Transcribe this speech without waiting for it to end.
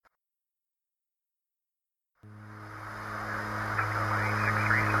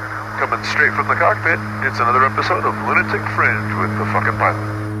coming straight from the cockpit. It's another episode of Lunatic Fringe with the fucking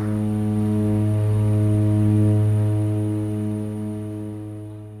pilot.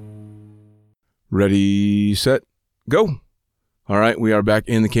 Ready, set, go. All right, we are back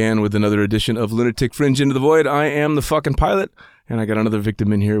in the can with another edition of Lunatic Fringe Into the Void. I am the fucking pilot, and I got another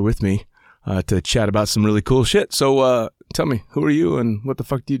victim in here with me to chat about some really cool shit. So tell me, who are you and what the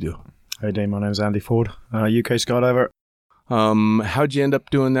fuck do you do? Hey, Dave, my name's Andy Ford, UK skydiver. How'd you end up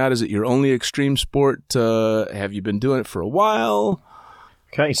doing that? Is it your only extreme sport? Have you been doing it for a while?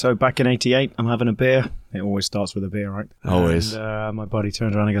 Okay, so back in 88, I'm having a beer. It always starts with a beer, right? Always. And my buddy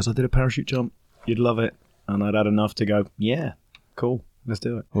turns around and goes, I did a parachute jump. You'd love it. And I'd had enough to go, yeah, cool, let's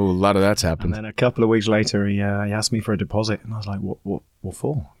do it. Oh, a lot of that's And happened. then a couple of weeks later, he asked me for a deposit. And I was like, what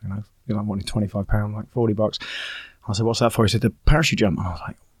for? I'm wanting £25, like $40. I said, what's that for? He said, the parachute jump. And I was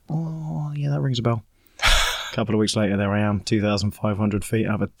like, oh, yeah, that rings a bell. A couple of weeks later, there I am, 2,500 feet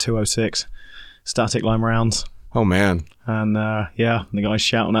out of a 206, static line rounds. Oh, man. And the guy's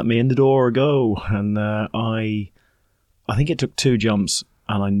shouting at me, in the door, go. And I think it took 2 jumps,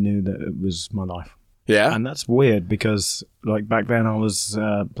 and I knew that it was my life. Yeah? And that's weird because, like, back then I was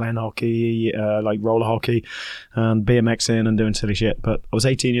playing hockey, like roller hockey, and BMXing and doing silly shit. But I was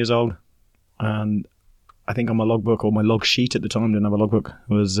 18 years old, and I think on my logbook, or my log sheet at the time, didn't have a logbook,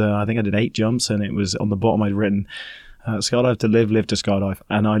 was I think I did 8 jumps, and it was on the bottom I'd written, skydive to live to skydive.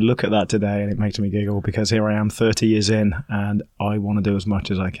 And I look at that today and it makes me giggle because here I am 30 years in and I want to do as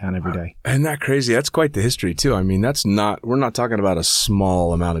much as I can every day. Isn't that crazy? That's quite the history too. I mean, we're not talking about a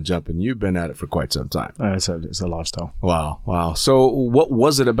small amount of jumping. You've been at it for quite some time. It's a lifestyle. Wow. So what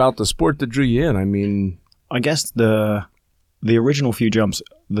was it about the sport that drew you in? I mean, I guess the original few jumps,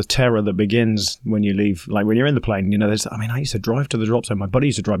 the terror that begins when you leave, like when you're in the plane, I used to drive to the drop zone. My buddy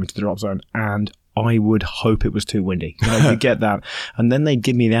used to drive me to the drop zone and I would hope it was too windy. You get that. And then they'd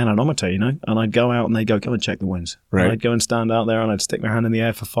give me the anemometer, and I'd go out and they'd go and check the winds. Right. And I'd go and stand out there and I'd stick my hand in the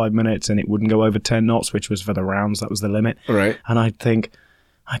air for 5 minutes and it wouldn't go over 10 knots, which was for the rounds. That was the limit. right. And I'd think,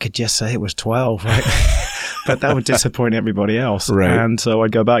 I could just say it was 12, right? But that would disappoint everybody else. Right. And so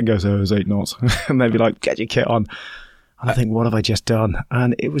I'd go back and go, so it was 8 knots. And they'd be like, get your kit on. And I think, what have I just done?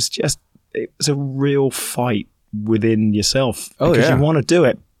 And it was a real fight within yourself. Oh, because yeah. you want to do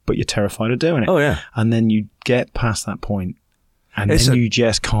it, but you're terrified of doing it. Oh, yeah. And then you get past that point, and then you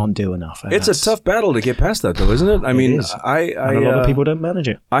just can't do enough. And It's a tough battle to get past that, though, isn't it? I mean, is. I and a lot of people don't manage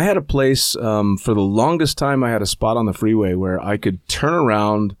it. I had a place, for the longest time, I had a spot on the freeway where I could turn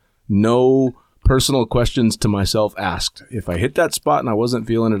around, no personal questions to myself asked. If I hit that spot and I wasn't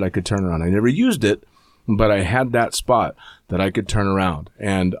feeling it, I could turn around. I never used it, but I had that spot that I could turn around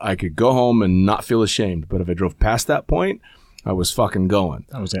and I could go home and not feel ashamed. But if I drove past that point, I was fucking going.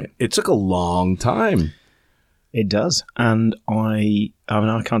 That was it. It took a long time. It does. And I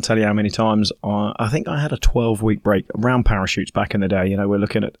can't tell you how many times. I think I had a 12-week break around parachutes back in the day. We're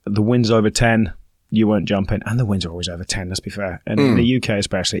looking at the winds over 10. You weren't jumping. And the winds are always over 10, let's be fair. And in the UK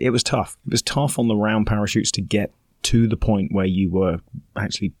especially, it was tough. It was tough on the round parachutes to get to the point where you were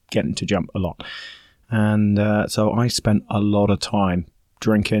actually getting to jump a lot. And so I spent a lot of time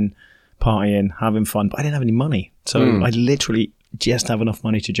drinking, partying, having fun, but I didn't have any money. So I literally just have enough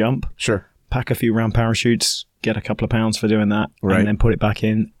money to jump, Sure. pack a few round parachutes, get a couple of pounds for doing that, Right. and then put it back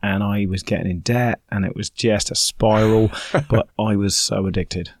in. And I was getting in debt, and it was just a spiral, but I was so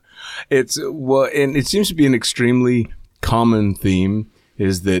addicted. And it seems to be an extremely common theme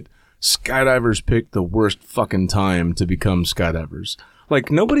is that skydivers pick the worst fucking time to become skydivers. Like,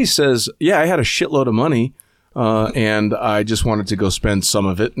 nobody says, yeah, I had a shitload of money, and I just wanted to go spend some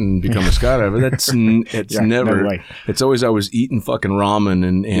of it and become a skydiver. It's never. No way. It's always I was eating fucking ramen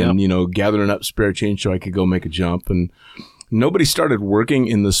and gathering up spare change so I could go make a jump. And nobody started working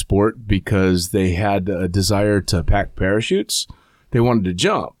in the sport because they had a desire to pack parachutes. They wanted to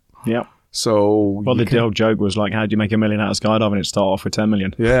jump. Yeah. So, Well, the old joke was like, how do you make $1 million out of skydiving? It start off with 10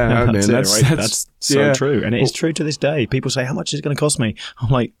 million. Yeah, that's man, it, right? That's so yeah. true. And it's true to this day. People say, how much is it going to cost me? I'm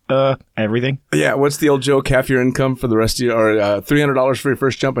like, everything. Yeah, what's the old joke? Half your income for the rest of your, or $300 for your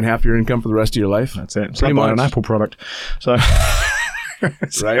first jump and half your income for the rest of your life. That's it. It's Pretty like buying much. an Apple product. So,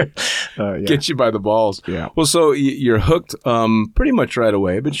 Right? yeah. Get you by the balls. Yeah. Well, so you're hooked pretty much right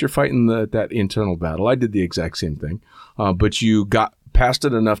away, but you're fighting that internal battle. I did the exact same thing, but you got past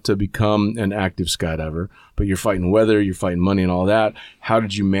it enough to become an active skydiver, but you're fighting weather, you're fighting money and all that. How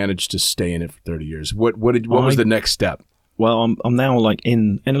did you manage to stay in it for 30 years? What was the next step? Well, I'm now like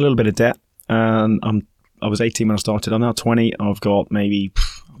in a little bit of debt, and I was 18 when I started. I'm now 20. I've got maybe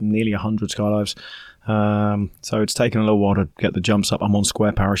nearly 100 skydives. So it's taken a little while to get the jumps up. I'm on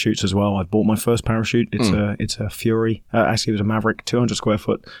square parachutes as well. I bought my first parachute. It's a Fury. Actually, it was a Maverick, 200 square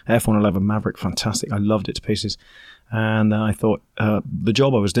foot F111 Maverick. Fantastic. I loved it to pieces. And I thought the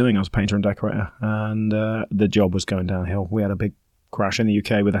job I was doing, I was a painter and decorator, and the job was going downhill. We had a big crash in the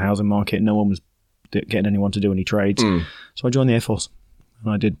UK with the housing market. No one was getting anyone to do any trades. So I joined the Air Force.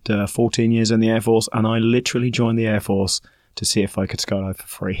 And I did 14 years in the Air Force, and I literally joined the Air Force to see if I could skydive for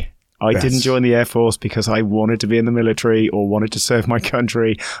free. I didn't join the Air Force because I wanted to be in the military or wanted to serve my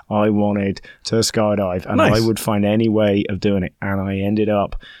country. I wanted to skydive, and I would find any way of doing it. And I ended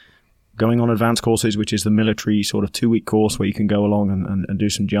up going on advanced courses, which is the military sort of 2-week course where you can go along and do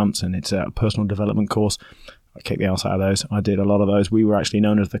some jumps, and it's a personal development course. I kicked the ass out of those. I did a lot of those. We were actually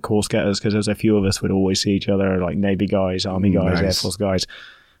known as the course getters because there's a few of us would always see each other, like Navy guys, Army guys, Air Force guys.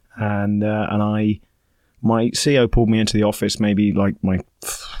 And my CEO pulled me into the office maybe like my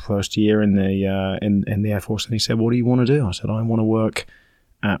first year in the Air Force, and he said, "What do you want to do?" I said, "I want to work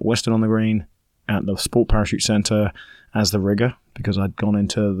at Weston-on-the-Green at the Sport Parachute Centre as the rigger, because I'd gone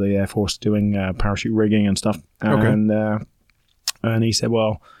into the Air Force doing parachute rigging and stuff." And he said,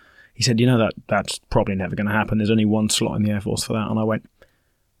 "Well," he said, that's probably never going to happen. There's only one slot in the Air Force for that." And I went,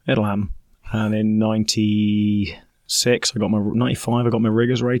 "It'll happen." And in 96, 95, I got my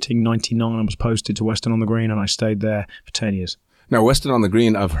riggers rating. 99, I was posted to Weston-on-the-Green, and I stayed there for 10 years. Now,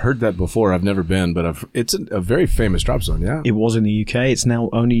 Weston-on-the-Green, I've heard that before. I've never been, but it's a very famous drop zone, yeah? It was in the UK. It's now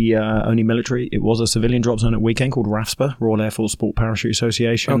only military. It was a civilian drop zone at weekend called RAFSPA, Royal Air Force Sport Parachute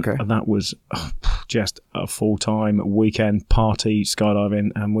Association. Okay. And that was just a full-time weekend party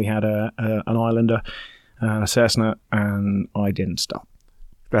skydiving. And we had an Islander, a Cessna, and I didn't stop.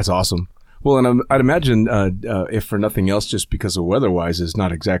 That's awesome. Well, and I'd imagine, if for nothing else, just because of weather-wise, is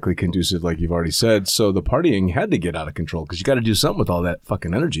not exactly conducive, like you've already said. So the partying had to get out of control because you got to do something with all that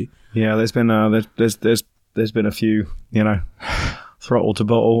fucking energy. Yeah, there's been there's been a few, throttle to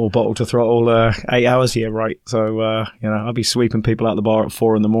bottle or bottle to throttle 8 hours here, right? So I'll be sweeping people out the bar at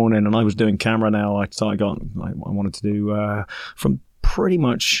 4 a.m, and I was doing camera now. I wanted to do from pretty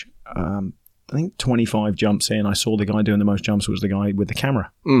much. I think 25 jumps in, I saw the guy doing the most jumps was the guy with the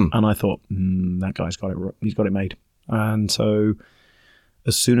camera. And I thought, that guy's got it. He's got it made. And so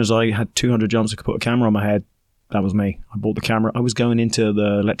as soon as I had 200 jumps, I could put a camera on my head. That was me. I bought the camera. I was going into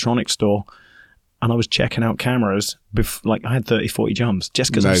the electronics store and I was checking out cameras. I had 30, 40 jumps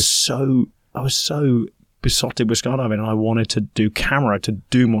just because I was so besotted with skydiving, and I wanted to do camera to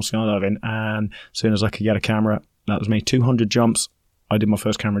do more skydiving. And as soon as I could get a camera, that was me. 200 jumps. I did my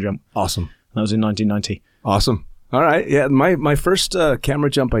first camera jump. Awesome. That was in 1990. Awesome. All right. Yeah. My first camera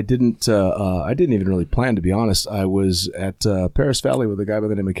jump, I didn't even really plan, to be honest. I was at Paris Valley with a guy by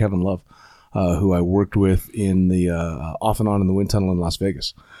the name of Kevin Love, who I worked with in the off and on in the wind tunnel in Las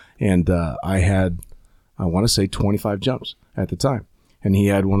Vegas. And I had, I want to say 25 jumps at the time. And he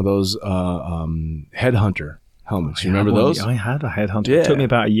had one of those headhunter helmets. You remember those? I had a headhunter. Yeah. It took me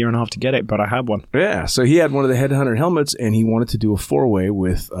about a year and a half to get it, but I had one. Yeah. So he had one of the headhunter helmets, and he wanted to do a 4-way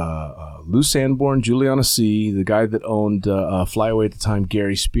with Lou Sanborn, Juliana C., the guy that owned Flyaway at the time,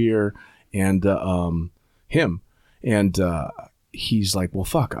 Gary Spear, and him. And he's like, well,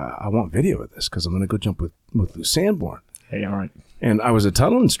 fuck, I want video of this because I'm going to go jump with Lou Sanborn. Hey, all right. And I was a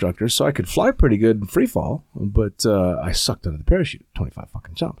tunnel instructor, so I could fly pretty good in free fall, but I sucked under the parachute, 25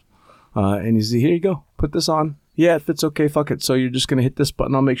 fucking jumps. And he said, here you go, put this on. Yeah, if it's okay, fuck it. So you're just going to hit this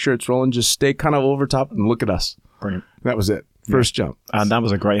button. I'll make sure it's rolling. Just stay kind of over top and look at us. Brilliant. That was it. First jump. And that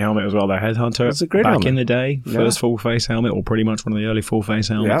was a great helmet as well. The Headhunter. That's a great back helmet. in the day. First full face helmet, or pretty much one of the early full face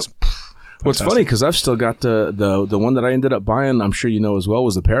helmets. Yep. What's funny, because I've still got the one that I ended up buying, I'm sure you know as well,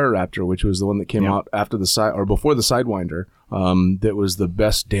 was the Pararaptor, which was the one that came out after the side or before the Sidewinder. That was the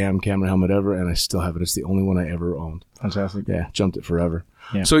best damn camera helmet ever, and I still have it. It's the only one I ever owned. Fantastic. Yeah, jumped it forever.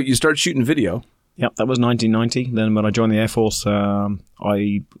 Yeah. So you start shooting video. Yep, that was 1990. Then when I joined the Air Force, I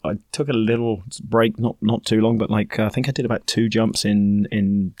took a little break, not too long, but I think I did about 2 jumps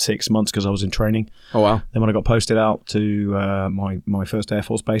in 6 months because I was in training. Oh, wow. Then when I got posted out to my first Air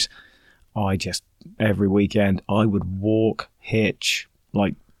Force base, I just, every weekend, I would walk, hitch,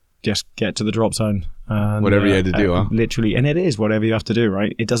 just get to the drop zone. And, whatever you had to do, huh? Literally, and it is whatever you have to do,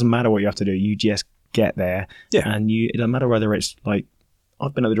 right? It doesn't matter what you have to do. You just get there. Yeah. And it doesn't matter whether it's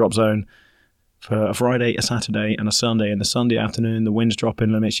I've been at the drop zone for a Friday, a Saturday, and a Sunday. And the Sunday afternoon, the wind's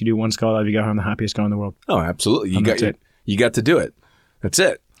dropping, limits. You do one skydive, you go home the happiest guy in the world. Oh, absolutely. You And got that's it. You got to do it. That's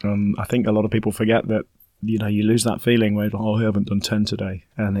it. I think a lot of people forget that you know, you lose that feeling where, oh, I haven't done 10 today.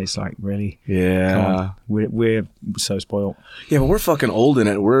 And it's like, really? Yeah. Come on. We're so spoiled. Yeah, but we're fucking old in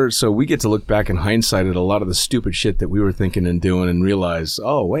it. So we get to look back in hindsight at a lot of the stupid shit that we were thinking and doing and realize,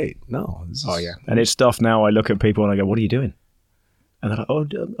 oh, wait, no. And it's stuff now I look at people and I go, what are you doing? And they're like, oh,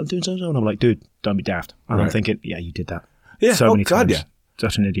 I'm doing so. And I'm like, dude, don't be daft. And I'm thinking, yeah, you did that. Yeah. So many times. Yeah.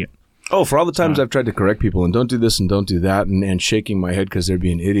 Such an idiot. Oh, for all the times I've tried to correct people and don't do this and don't do that and shaking my head because they're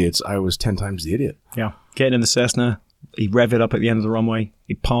being idiots, I was 10 times the idiot. Yeah. Getting in the Cessna, he'd rev it up at the end of the runway.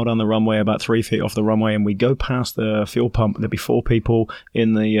 He'd pile down the runway about 3 feet off the runway, and we'd go past the fuel pump. There'd be 4 people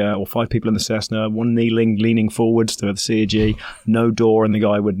in the, or 5 people in the Cessna, one leaning forwards to the CG, no door, and the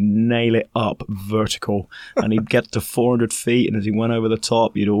guy would nail it up vertical. And he'd get to 400 feet, and as he went over the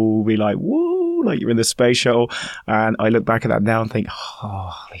top, you'd all be like, woo! Like you're in the space shuttle. And I look back at that now and think,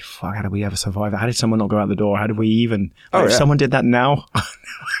 holy fuck, how did we ever survive that? How did someone not go out the door? How did we even? If someone did that now,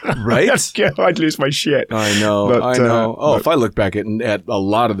 right? I'd lose my shit. I know. If I look back at a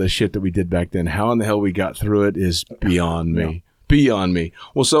lot of the shit that we did back then, how in the hell we got through it is beyond me. Yeah. Beyond me.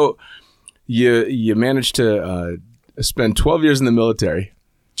 Well, so you managed to spend 12 years in the military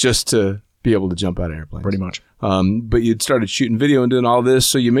just to be able to jump out of airplanes. Pretty much. But you'd started shooting video and doing all this,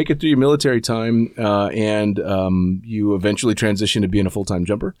 so you make it through your military time, and you eventually transitioned to being a full-time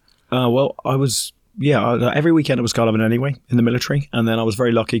jumper? Well, I was, every weekend I was skydiving anyway in the military, and then I was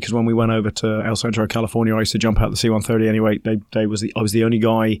very lucky because when we went over to El Centro, California, I used to jump out the C-130 anyway. I was the only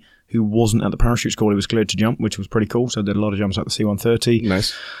guy who wasn't at the parachute school who was cleared to jump, which was pretty cool, so I did a lot of jumps at the C-130.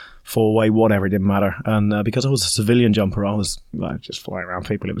 Nice. 4-way, whatever, it didn't matter. And because I was a civilian jumper, I was just flying around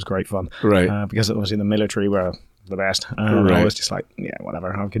people. It was great fun. Right. Because I was in the military, where the best. And I was just like, yeah,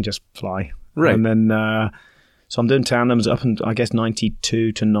 whatever, I can just fly. Right. And then, so I'm doing tandems up in, I guess,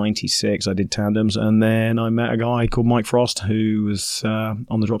 92 to 96. I did tandems. And then I met a guy called Mike Frost who was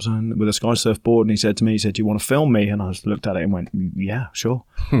on the drop zone with a sky surf board. And he said to me, do you want to film me? And I just looked at it and went, yeah, sure.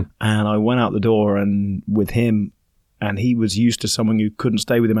 And I went out the door and with him, and he was used to someone who couldn't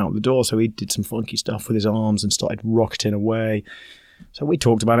stay with him out the door, so he did some funky stuff with his arms and started rocketing away. So we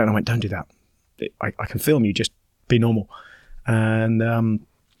talked about it, and I went, don't do that. I can film you, just be normal. And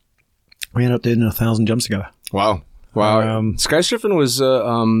we ended up doing 1,000 jumps together. Wow. Sky surfing was,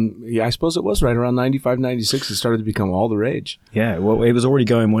 I suppose it was right around 95, 96. It started to become all the rage. Yeah, well, it was already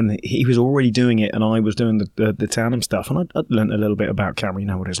going when he was already doing it, and I was doing the tandem stuff. And I learned a little bit about camera. You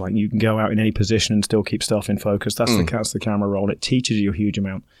know what it's like. You can go out in any position and still keep stuff in focus. That's the camera roll. It teaches you a huge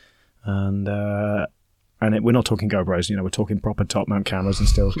amount. And we're not talking GoPros. You know, we're talking proper top mount cameras and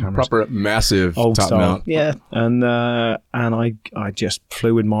stills cameras. Proper massive old top mount. Yeah, and I just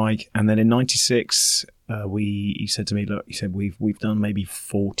flew with Mike, and then in 96. He said to me, look, he said, we've done maybe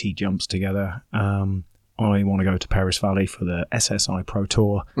 40 jumps together. I want to go to Paris Valley for the SSI Pro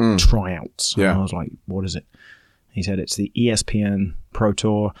Tour tryouts. Yeah. And I was like, what is it? He said, it's the ESPN Pro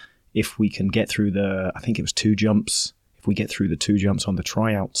Tour. If we can get through I think it was 2 jumps. If we get through the 2 jumps on the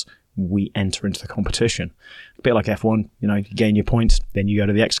tryouts, we enter into the competition. A bit like F1, you know, you gain your points, then you go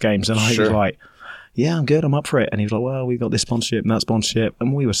to the X Games. And I was like, yeah, I'm good, I'm up for it. And he was like, well, we've got this sponsorship and that sponsorship.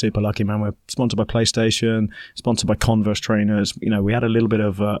 And we were super lucky, man. We're sponsored by PlayStation, sponsored by Converse trainers. You know, we had a little bit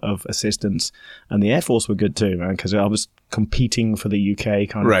of assistance. And the Air Force were good too, man, because I was competing for the UK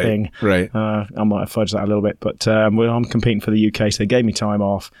kind of thing. Right. I might have fudged that a little bit, but I'm competing for the UK, so they gave me time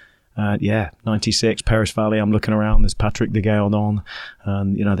off. 96, Paris Valley, I'm looking around, there's Patrick de Gail on,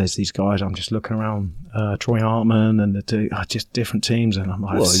 and you know, there's these guys, I'm just looking around, Troy Hartman and just different teams, and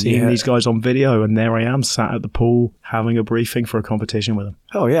I've seen these guys on video, and there I am, sat at the pool, having a briefing for a competition with them.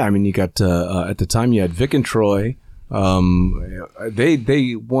 Oh yeah, I mean, you got, at the time you had Vic and Troy,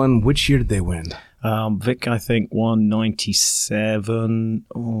 they won, which year did they win? Vic, I think, won 97,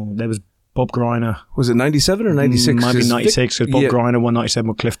 there was Bob Greiner. Was it 97 or 96? Might be 96 because Bob Greiner won 97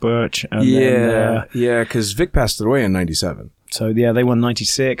 with Cliff Birch. And because Vic passed away in 97. So, yeah, they won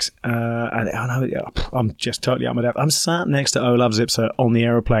 96. I'm just totally out of my depth. I'm sat next to Olav Zipser on the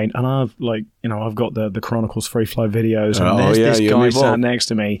aeroplane, and I've got the Chronicles Free Fly videos, and there's this guy sat next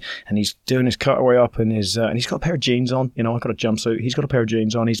to me, and he's doing his cutaway up in his, and he's got a pair of jeans on. You know, I've got a jumpsuit. He's got a pair of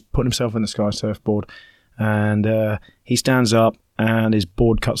jeans on. He's putting himself in the sky surfboard, and he stands up, and his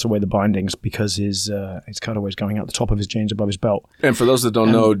board cuts away the bindings because his cutaway's going out the top of his jeans above his belt. And for those that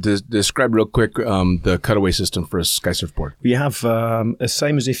don't know, describe real quick the cutaway system for a sky surfboard. You have the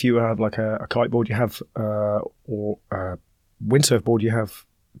same as if you have like a kiteboard. You have or a windsurf you have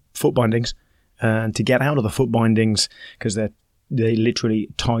foot bindings, and to get out of the foot bindings, because they literally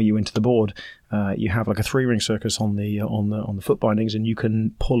tie you into the board. You have like a 3-ring circus on the foot bindings, and you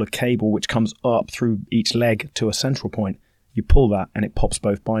can pull a cable which comes up through each leg to a central point. You pull that and it pops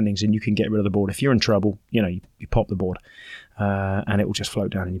both bindings and you can get rid of the board. If you're in trouble, you pop the board and it will just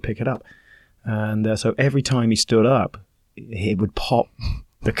float down and you pick it up. And so every time he stood up, he would pop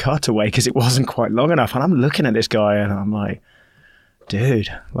the cutaway because it wasn't quite long enough. And I'm looking at this guy and I'm like, dude,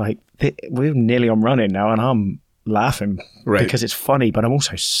 like we're nearly on running now and I'm laughing because it's funny, but I'm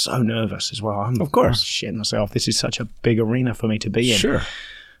also so nervous as well. I'm of course shitting myself. This is such a big arena for me to be in. Sure.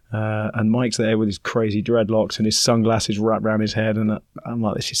 And Mike's there with his crazy dreadlocks and his sunglasses wrapped around his head, and I'm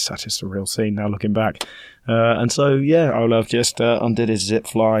like, this is such a surreal scene now looking back. And so, Olaf just undid his zip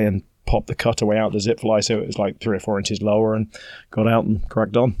fly and popped the cutaway out the zip fly so it was like 3 or 4 inches lower and got out and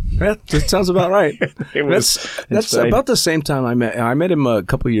cracked on. Yeah, that sounds about right. That's about the same time I met him a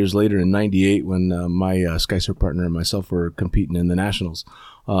couple of years later in '98 when my SkySurf partner and myself were competing in the Nationals.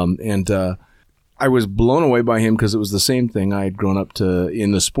 I was blown away by him because it was the same thing. I had grown up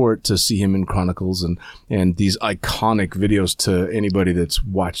in the sport to see him in Chronicles and these iconic videos to anybody that's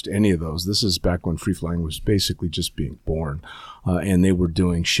watched any of those. This is back when free flying was basically just being born, and they were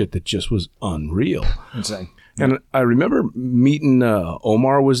doing shit that just was unreal. Insane. And I remember meeting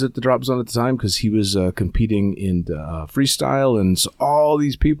Omar was at the drop zone at the time because he was competing in freestyle, and so all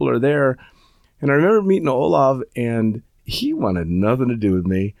these people are there. And I remember meeting Olav, and he wanted nothing to do with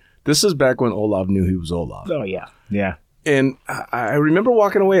me. This is back when Olav knew he was Olav. Oh, yeah. Yeah. And I remember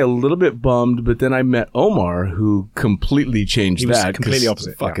walking away a little bit bummed, but then I met Omar, who completely changed that. He was completely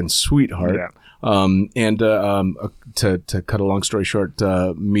opposite. Fucking sweetheart. Yeah. To cut a long story short,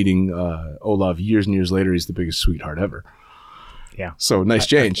 meeting Olav years and years later, he's the biggest sweetheart ever. Yeah. So nice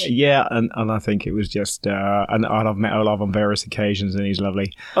change. And I think it was just, and I've met Olav on various occasions and he's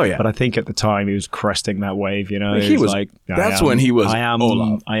lovely. Oh, yeah. But I think at the time he was cresting that wave, He was like, when he was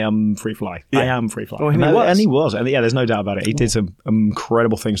Olav. I am free fly. Yeah. I am free fly. Oh, and he was. And there's no doubt about it. He did some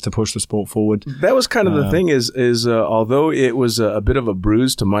incredible things to push the sport forward. That was kind of the thing is although it was a bit of a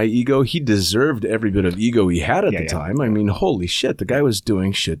bruise to my ego, he deserved every bit of ego he had at the time. I mean, holy shit, the guy was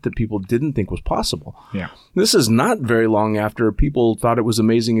doing shit that people didn't think was possible. Yeah. This is not very long after people thought it was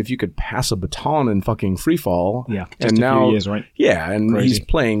amazing if you could pass a baton in fucking free fall. Yeah, just a few years, right? Yeah, and Crazy. he's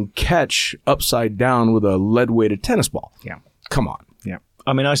playing catch upside down with a lead-weighted tennis ball. Yeah. Come on. Yeah.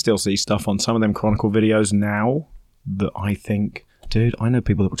 I mean, I still see stuff on some of them Chronicle videos now that I think, dude, I know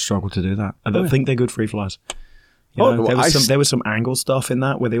people that would struggle to do that and that think they're good free flies. There was some angle stuff in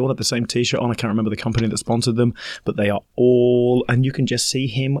that where they all had the same t-shirt on. I can't remember the company that sponsored them, but they are all, and you can just see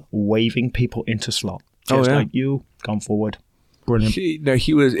him waving people into slot. Just like, you come forward. Brilliant.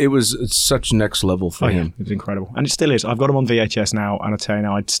 It was such next level for him. It was incredible. And it still is. I've got him on VHS now, and I tell you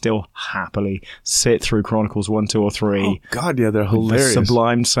now, I'd still happily sit through Chronicles 1, 2, or 3. Oh, God, yeah, they're hilarious. The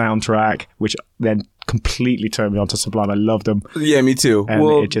Sublime soundtrack, which then completely turned me on to Sublime. I loved them. Yeah, me too.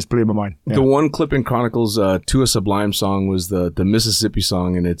 And it just blew my mind. Yeah. The one clip in Chronicles to a Sublime song was the Mississippi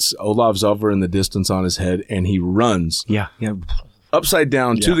song, and it's Olav's over in the distance on his head, and he runs. Yeah. Upside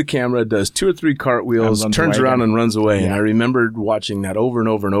down to the camera, does 2 or 3 cartwheels, turns around and runs away. Yeah. And I remembered watching that over and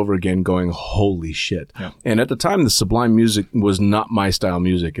over and over again going, holy shit. Yeah. And at the time, the Sublime music was not my style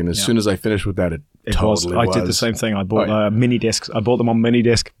music. And as soon as I finished with that, it totally was. I did the same thing. I bought mini discs. I bought them on mini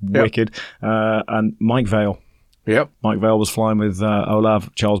disc. Wicked. And Mike Vale. Yep. Mike Vale was flying with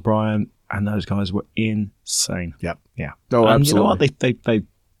Olav, Charles Bryan, and those guys were insane. Yep. Yeah. Oh, and absolutely. You know what?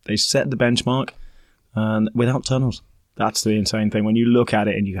 They set the benchmark and without tunnels. That's the insane thing. When you look at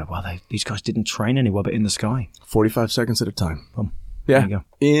it and you go, well, these guys didn't train anywhere but in the sky. 45 seconds at a time. Boom. Yeah.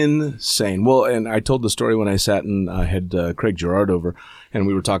 Insane. Well, and I told the story when I sat and I had Craig Girard over and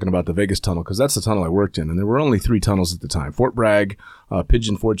we were talking about the Vegas tunnel because that's the tunnel I worked in. And there were only 3 tunnels at the time: Fort Bragg,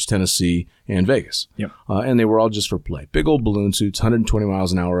 Pigeon Forge, Tennessee, and Vegas. Yep. And they were all just for play. Big old balloon suits, 120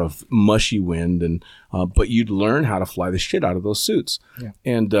 miles an hour of mushy wind. And but you'd learn how to fly the shit out of those suits. Yeah.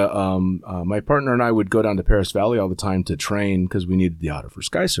 And my partner and I would go down to Paris Valley all the time to train because we needed the auto for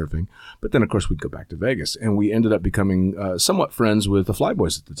sky surfing. But then, of course, we'd go back to Vegas. And we ended up becoming somewhat friends with the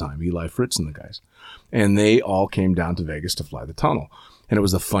Flyboys at the time, Eli Fritz and the guys. And they all came down to Vegas to fly the tunnel. And it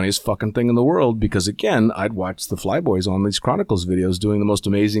was the funniest fucking thing in the world because, again, I'd watch the Flyboys on these Chronicles videos doing the most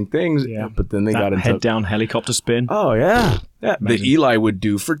amazing things. Yeah. But then they got into head-down helicopter spin. Oh, yeah. Yeah. That Eli would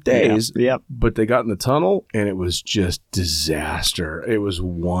do for days. Yeah. But they got in the tunnel, and it was just disaster. It was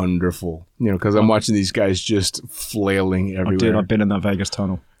wonderful. Because I'm watching these guys just flailing everywhere. Dude, I've been in that Vegas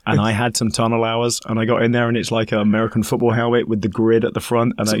tunnel. And I had some tunnel hours, and I got in there, and it's like an American football helmet with the grid at the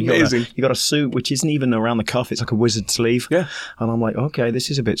front. And amazing. You got a suit, which isn't even around the cuff. It's like a wizard sleeve. Yeah. And I'm like, okay, this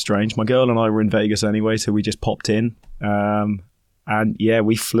is a bit strange. My girl and I were in Vegas anyway, so we just popped in. And yeah,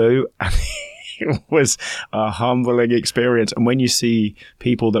 we flew. And it was a humbling experience. And when you see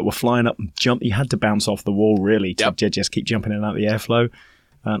people that were flying up and jump, you had to bounce off the wall really to just keep jumping in and out the airflow.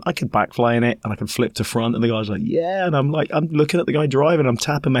 And I could backfly in it, and I could flip to front, and the guy's like, yeah. And I'm looking at the guy driving, I'm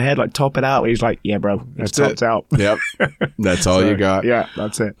tapping my head, like, top it out. He's like, yeah, bro, it's topped out. Yep. That's all you got. Yeah,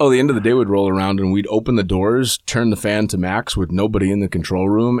 that's it. Oh, the end of the day would roll around, and we'd open the doors, turn the fan to max with nobody in the control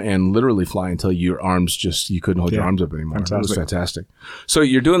room, and literally fly until your arms you couldn't hold your arms up anymore. Fantastic. It was fantastic. So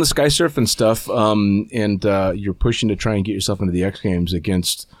you're doing the sky surfing stuff, and you're pushing to try and get yourself into the X Games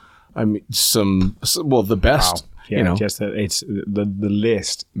against, the best. Wow. Yeah, just that it's the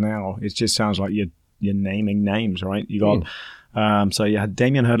list now. It just sounds like you're naming names, right? You got so you had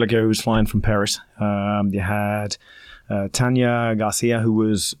Damien Herdlicker, who was flying from Paris. You had Tanya Garcia, who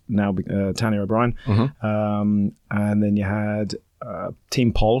was now Tanya O'Brien, and then you had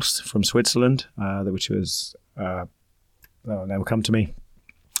Team Pulse from Switzerland, which was never come to me,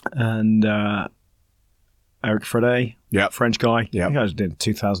 and Eric Frede. French guy. He guys did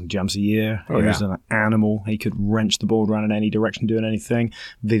 2,000 jumps a year. He was an animal. He could wrench the board around in any direction, doing anything.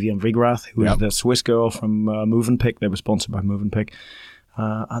 Vivian Vigrath, who was the Swiss girl from Movenpick. They were sponsored by Movenpick.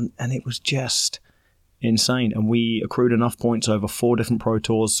 And it was just insane. And we accrued enough points over 4 different Pro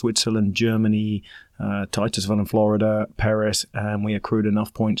Tours, Switzerland, Germany, Titusville in Florida, Paris, and we accrued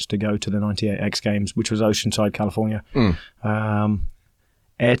enough points to go to the 98 X Games, which was Oceanside, California.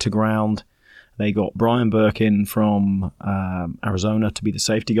 Air to ground. They got Brian Birkin from Arizona to be the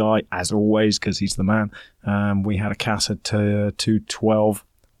safety guy, as always, because he's the man. We had a CASA 212.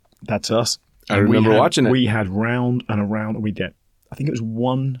 That's us. I remember watching it. We had round and around. We did. I think it was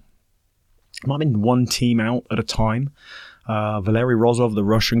might have been one team out at a time. Valery Rozov, the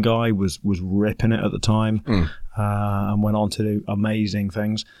Russian guy, was ripping it at the time and went on to do amazing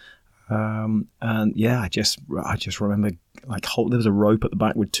things. And yeah, I just remember there was a rope at the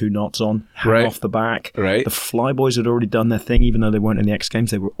back with 2 knots on, hang off the back. Right. The Flyboys had already done their thing, even though they weren't in the X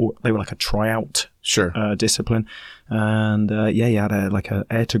Games. They were like a tryout discipline. And you had a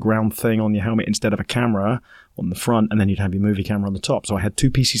air to ground thing on your helmet instead of a camera on the front, and then you'd have your movie camera on the top. So I had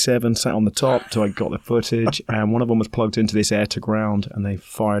 2 PC7 sat on the top, so I got the footage, and one of them was plugged into this air to ground, and they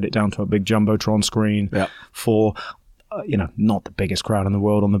fired it down to a big Jumbotron screen for not the biggest crowd in the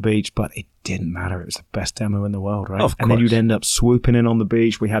world on the beach, but it didn't matter. It was the best demo in the world, right? Of course. And then you'd end up swooping in on the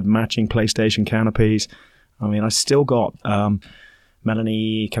beach. We had matching PlayStation canopies. I mean, I still got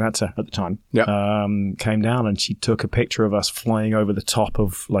Melanie Kanatsa at the time came down, and she took a picture of us flying over the top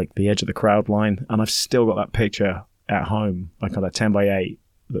of like the edge of the crowd line, and I've still got that picture at home, like on a 10x8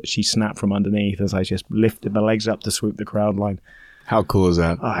 that she snapped from underneath as I just lifted my legs up to swoop the crowd line. How cool is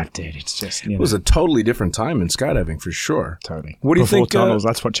that? Oh, dude, it's just, It was a totally different time in skydiving, for sure. Totally. What do you think? Tunnels,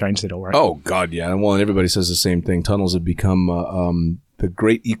 that's what changed it all, right? Oh, God, yeah. Well, and everybody says the same thing. Tunnels have become the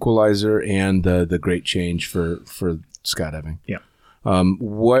great equalizer and the great change for skydiving. Yeah.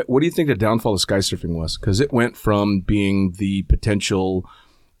 What do you think the downfall of sky surfing was? Because it went from being the potential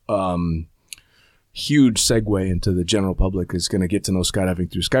huge segue into the general public is going to get to know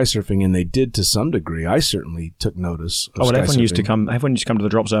skydiving through sky surfing, and they did to some degree. I certainly took notice of sky everyone surfing. used to come to the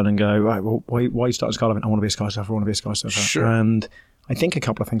drop zone and go, right, well, why are you starting skydiving? I want to be a sky surfer. I want to be a sky surfer. Sure. And I think a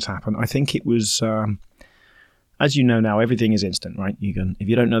couple of things happened. I think it was, as you know now, everything is instant, right? If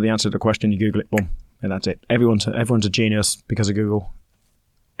you don't know the answer to the question, you Google it, boom, and that's it. Everyone's a genius because of Google.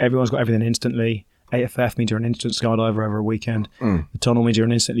 Everyone's got everything instantly. AFF means you're an instant skydiver over a weekend. The tunnel means you're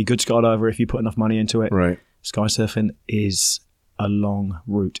an instantly good skydiver if you put enough money into it. Right. Sky surfing is a long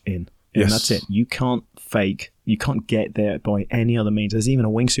route in. And that's it. You can't fake. You can't get there by any other means. There's even a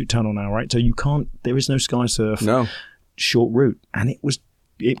wingsuit tunnel now, right? So there is no sky surf short route. And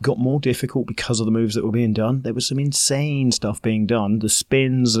it got more difficult because of the moves that were being done. There was some insane stuff being done. The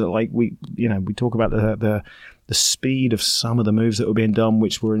spins, like we talk about the speed of some of the moves that were being done,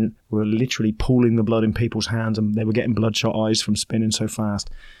 which were literally pooling the blood in people's hands, and they were getting bloodshot eyes from spinning so fast.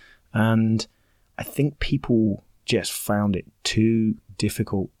 And I think people just found it too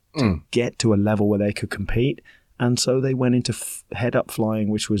difficult to get to a level where they could compete. And so they went into head-up flying,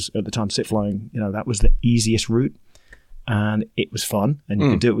 which was, at the time, sit flying. That was the easiest route. And it was fun. And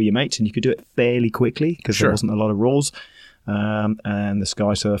you could do it with your mates, and you could do it fairly quickly because there wasn't a lot of rules. And the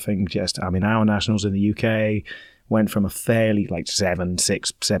sky surfing our nationals in the UK went from a fairly like 7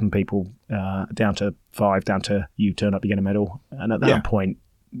 people down to 5, down to you turn up, you get a medal. And at that point,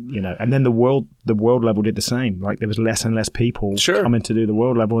 and then the world level did the same. Like there was less and less people coming to do the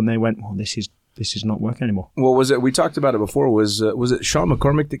world level, and they went, well, this is not working anymore. Well, was it? We talked about it before. Was it Sean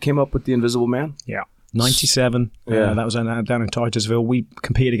McCormick that came up with the Invisible Man? Yeah. 97. Yeah. That was down in Titusville. We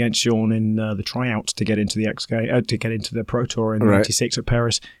competed against Sean in the tryouts to get into the to get into the Pro Tour in Right. 96 at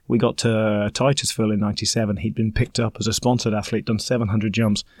Paris. We got to Titusville in 97. He'd been picked up as a sponsored athlete, done 700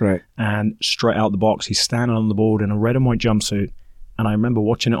 jumps, Right. and straight out the box, he's standing on the board in a red and white jumpsuit. And I remember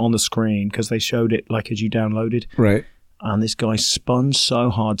watching it on the screen because they showed it like as you downloaded. Right. And this guy spun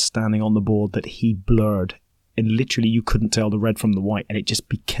so hard standing on the board that he blurred. And literally you couldn't tell the red from the white. And it just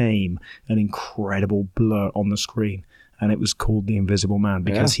became an incredible blur on the screen. And it was called The Invisible Man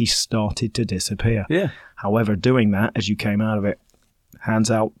because he started to disappear. Yeah. However, doing that, as you came out of it, hands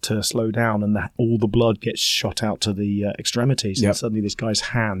out to slow down and all the blood gets shot out to the extremities. Yep. And suddenly this guy's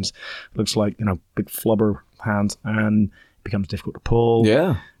hands looks like, big flubber hands and it becomes difficult to pull.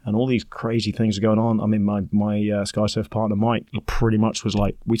 Yeah. And all these crazy things are going on. I mean, my Skysurf partner, Mike, pretty much was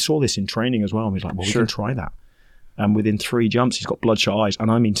like, we saw this in training as well. And we was like, well, we can try that. And within 3 jumps, he's got bloodshot eyes.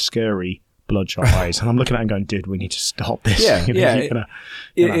 And I mean scary bloodshot eyes. And I'm looking at him going, dude, we need to stop this. Yeah, It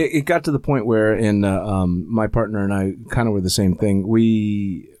It got to the point where my partner and I kind of were the same thing.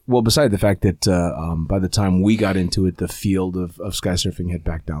 Beside the fact that by the time we got into it, the field of sky surfing had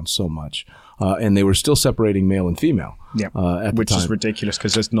backed down so much. And they were still separating male and female. Yeah, at which the time. is ridiculous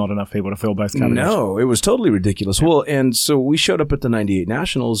because there's not enough people to fill both categories. No, it was totally ridiculous. Yeah. Well, and so we showed up at the 98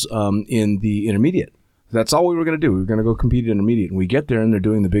 Nationals in the intermediate. That's all we were going to do. We were going to go compete in intermediate. And we get there and they're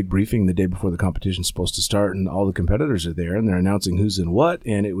doing the big briefing the day before the competition's supposed to start and all the competitors are there and they're announcing who's in what.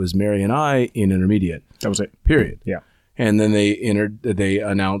 And it was Mary and I in intermediate. That was it. Period. Yeah. And then they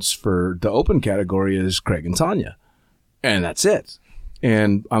announced for the open category as Craig and Tanya. And that's it.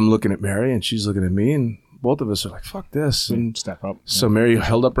 And I'm looking at Mary and she's looking at me and both of us are like, fuck this. And step up. So Mary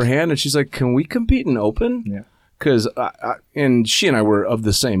held up her hand and she's like, can we compete in open? Yeah. Because and she and I were of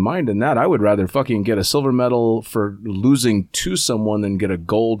the same mind in that I would rather fucking get a silver medal for losing to someone than get a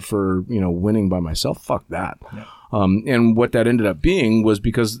gold for winning by myself. Fuck that. Yeah. And what that ended up being was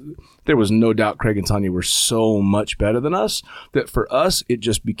because there was no doubt Craig and Tanya were so much better than us that for us it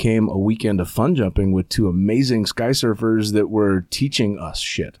just became a weekend of fun jumping with 2 amazing sky surfers that were teaching us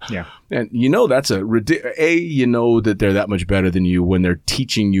shit. Yeah. And that's that they're that much better than you when they're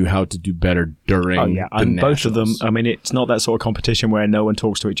teaching you how to do better during and both of them, nationals. I mean, it's not that sort of competition where no one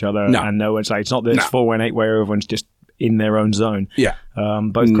talks to each other and no one's like, it's not this 4 and 8 where everyone's just in their own zone. Yeah.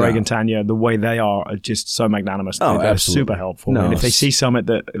 Both Craig and Tanya, the way they are just so magnanimous. Oh, they're absolutely. super helpful. No, and if they see something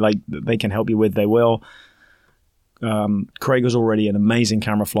that they can help you with, they will. Craig was already an amazing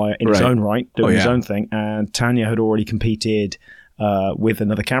camera flyer in his own right, doing his own thing. And Tanya had already competed with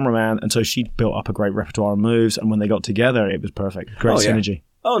another cameraman. And so she built up a great repertoire of moves. And when they got together, it was perfect. Great synergy.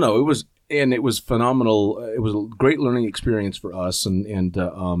 Oh, no, it was phenomenal. It was a great learning experience for us and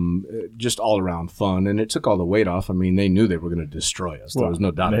just all around fun. And it took all the weight off. I mean, they knew they were going to destrow us. There was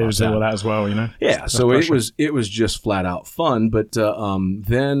no doubt about that. That as well, Yeah, so it was just flat out fun. But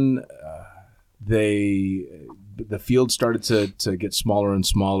then the field started to get smaller and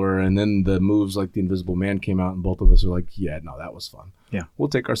smaller. And then the moves like the Invisible Man came out and both of us were like, yeah, no, that was fun. Yeah. We'll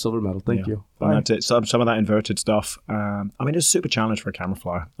take our silver medal. Thank you. And that's it. Some of that inverted stuff. I mean, it's a super challenge for a camera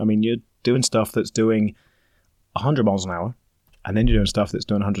flyer. I mean, you're doing stuff that's doing 100 miles an hour, and then you're doing stuff that's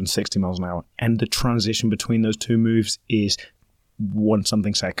doing 160 miles an hour. And the transition between those 2 moves is 1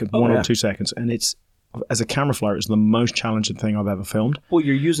 or 2 seconds. And it's, as a camera flyer, it's the most challenging thing I've ever filmed. Well,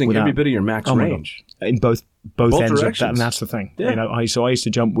 you're using every bit of your max range. In both ends directions. of that, and that's the thing. Yeah. I used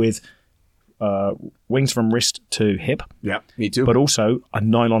to jump with wings from wrist to hip. Yeah, me too. But also a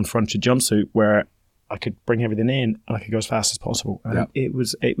nylon fronted jumpsuit where I could bring everything in and I could go as fast as possible. And it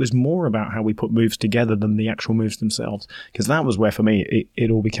was more about how we put moves together than the actual moves themselves. Because that was where, for me, it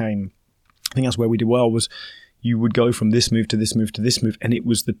all became, I think that's where we did well, was you would go from this move to this move to this move, and it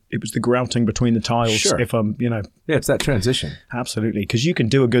was the grouting between the tiles. Sure. If I'm, yeah, it's that transition. Absolutely. Because you can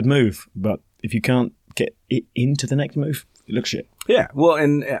do a good move, but if you can't get it into the next move, it looks shit. Yeah, well,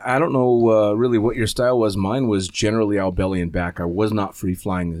 and I don't know really what your style was. Mine was generally all belly and back. I was not free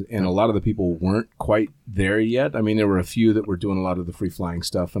flying, and a lot of the people weren't quite there yet. I mean, there were a few that were doing a lot of the free flying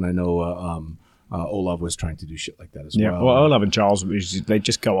stuff, and I know Olav was trying to do shit like that as well. Yeah, well, Olav and Charles, they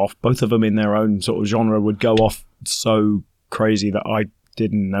just go off. Both of them in their own sort of genre would go off so crazy that I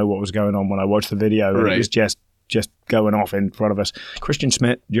didn't know what was going on when I watched the video. Right. It was just going off in front of us. Christian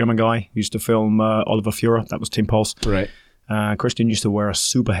Schmidt, German guy, used to film Oliver Fuhrer. That was Team Pulse. Right. Christian used to wear a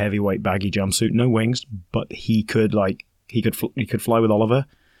super heavyweight baggy jumpsuit, no wings, but he could fly with Oliver.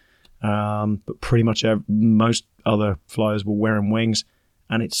 But pretty much most other flyers were wearing wings,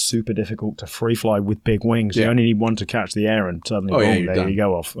 and it's super difficult to free fly with big wings. Yeah. You only need one to catch the air, and suddenly, boom, there done. you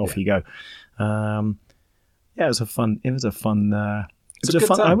go, off you go. It was a fun It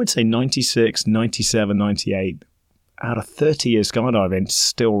was I would say 96, 97, 98. Out of 30 years skydiving,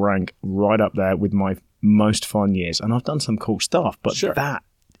 still rank right up there with my most fun years. And I've done some cool stuff, but that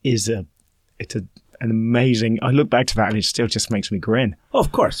is an amazing. I look back to that and it still just makes me grin. Oh,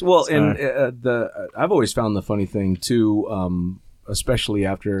 of course. Well, and I've always found the funny thing too, especially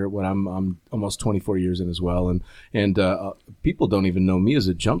after when I'm almost 24 years in as well, and people don't even know me as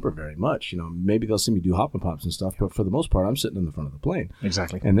a jumper very much. You know, maybe they'll see me do hop and pops and stuff, but for the most part, I'm sitting in the front of the plane.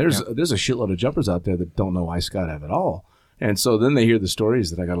 Exactly. And there's a shitload of jumpers out there that don't know I skydive at all. And so then they hear the stories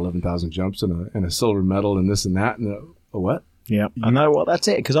that I got 11,000 jumps and a silver medal and this and that and a what? Yeah, I know. Well, that's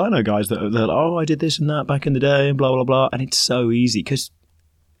it. Because I know guys that I did this and that back in the day and blah, blah, blah. And it's so easy because,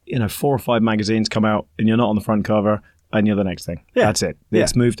 4 or 5 magazines come out and you're not on the front cover and you're the next thing. Yeah. That's it.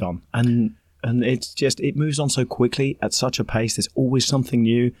 It's moved on. And it's just, it moves on so quickly at such a pace. There's always something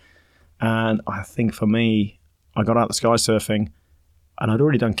new. And I think for me, I got out the sky surfing and I'd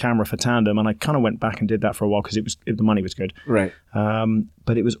already done camera for tandem and I kind of went back and did that for a while because the money was good. Right.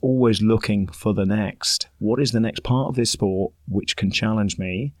 But it was always looking for the next. What is the next part of this sport which can challenge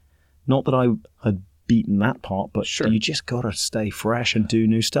me? Not that I had beaten that part, but you just got to stay fresh and do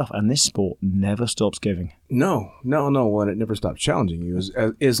new stuff. And this sport never stops giving. No. And it never stops challenging you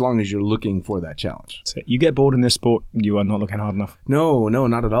as long as you're looking for that challenge. That's it. You get bored in this sport, you are not looking hard enough. No,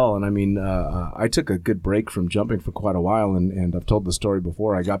 not at all. And I mean, I took a good break from jumping for quite a while, and I've told the story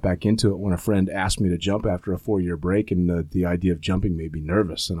before. I got back into it when a friend asked me to jump after a 4-year break, and the idea of jumping made me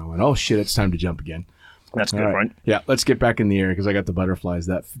nervous. And I went, oh shit, it's time to jump again. That's good, right? Yeah, let's get back in the air because I got the butterflies.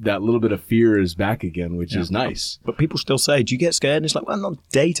 That little bit of fear is back again, which is nice. But people still say, do you get scared? And it's like, well, not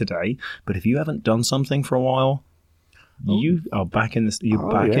day to day, but if you haven't done something for a while, you are back in the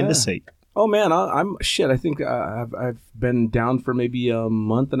in the seat. Oh man, I'm shit. I think I've been down for maybe a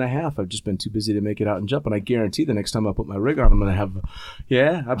month and a half. I've just been too busy to make it out and jump. And I guarantee the next time I put my rig on, I'm going to have.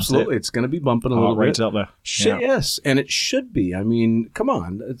 Yeah, absolutely. It's going to be bumping a little bit. Rates up there. Shit, yes, and it should be. I mean, come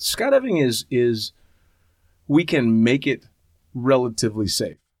on, skydiving is. We can make it relatively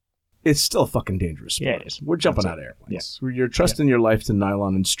safe. It's still fucking dangerous. Yeah, it is. We're jumping out of airplanes. Yeah. You're trusting your life to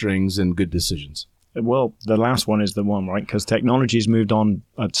nylon and strings and good decisions. Well, the last one is the one, right? Because technology's moved on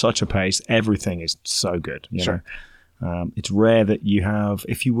at such a pace. Everything is so good. You know? It's rare that you have,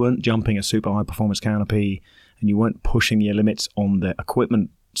 if you weren't jumping a super high performance canopy and you weren't pushing your limits on the equipment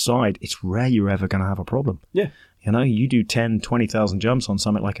side, it's rare you're ever going to have a problem. Yeah. You do 10, 20,000 jumps on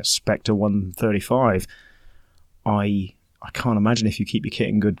something like a Spectre 135. I can't imagine if you keep your kit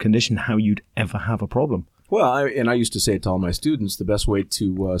in good condition how you'd ever have a problem. Well, I used to say to all my students, the best way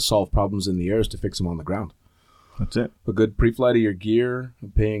to solve problems in the air is to fix them on the ground. That's it. A good pre-flight of your gear,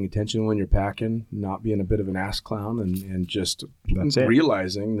 paying attention when you're packing, not being a bit of an ass clown, and just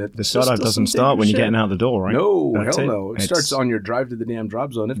realizing that the skydive doesn't start when you're getting out the door, right? No, hell no. It starts on your drive to the damn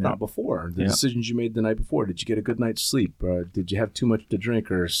drop zone, if not before. The decisions you made the night before. Did you get a good night's sleep? Did you have too much to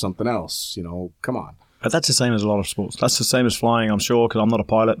drink or something else? Come on. But that's the same as a lot of sports. That's the same as flying, I'm sure, because I'm not a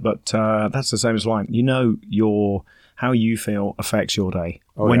pilot, but that's the same as flying. How you feel affects your day.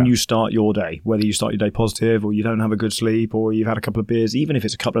 When you start your day, whether you start your day positive or you don't have a good sleep or you've had a couple of beers, even if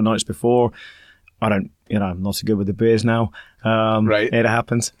it's a couple of nights before. I'm not so good with the beers now. Right. It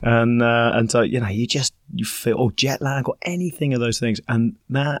happens. And so, you feel jet lag or anything of those things. And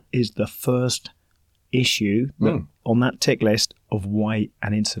that is the first issue on that tick list of why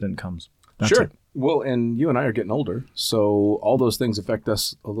an incident comes. That's it. Well, and you and I are getting older, so all those things affect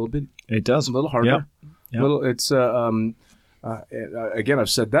us a little bit. It does. A little harder. Yep. It's again, I've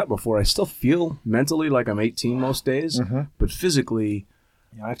said that before. I still feel mentally like I'm 18 most days, but physically,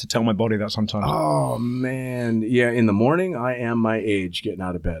 I have to tell my body that sometimes. Oh man, yeah. In the morning, I am my age getting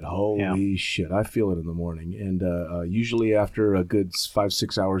out of bed. Holy shit, I feel it in the morning, and usually after a good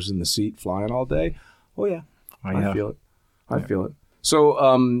 5-6 hours in the seat flying all day. Oh yeah, I feel it. I feel it.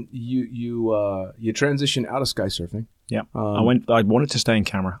 So you transition out of sky surfing. Yeah, I wanted to stay in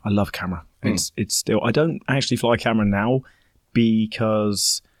camera. I love camera. It's still. I don't actually fly camera now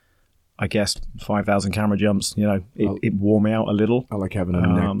because I guess 5,000 camera jumps. It wore me out a little. I like having a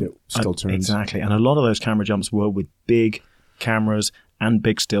neck that still turns. Exactly, and a lot of those camera jumps were with big cameras and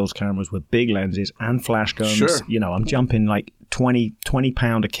big stills cameras with big lenses and flash guns. Sure. I'm jumping like 20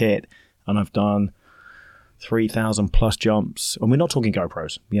 pound a kit, and I've done 3,000 plus jumps, and we're not talking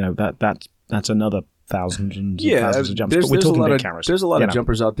GoPros. That's another thousands and thousands of jumps. But we're talking big cameras. There's a lot of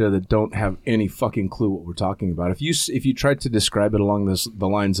jumpers out there that don't have any fucking clue what we're talking about. If you tried to describe it along the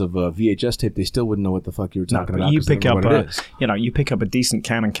lines of a VHS tape, they still wouldn't know what the fuck you were talking about. You pick up a decent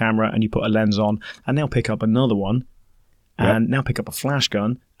Canon camera and you put a lens on, and they'll pick up another one, and now pick up a flash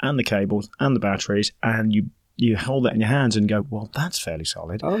gun and the cables and the batteries, and you you hold it in your hands and go, well, that's fairly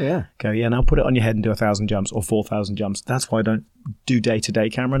solid. Oh, yeah. Go, yeah, now put it on your head and do 1,000 jumps or 4,000 jumps. That's why I don't do day-to-day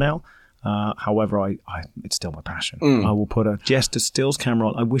camera now. However, it's still my passion. I will put just a stills camera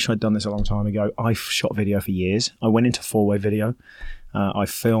on. I wish I'd done this a long time ago. I've shot video for years. I went into four-way video. I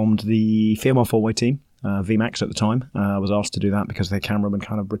filmed the female four-way team, VMAX at the time. I was asked to do that because their cameraman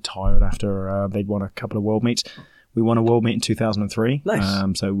kind of retired after they'd won a couple of world meets. We won a world meet in 2003.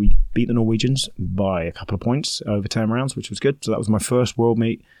 Nice. So we beat the Norwegians by a couple of points over 10 rounds, which was good. So that was my first world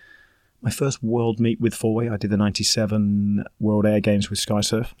meet. My first world meet with four-way. I did the 97 World Air Games with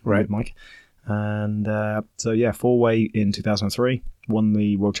Skysurf with Mike. And four-way in 2003. Won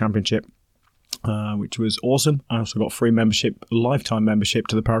the World Championship, which was awesome. I also got free membership, lifetime membership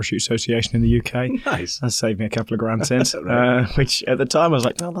to the Parachute Association in the UK. Nice. That saved me a couple of grand since, which at the time I was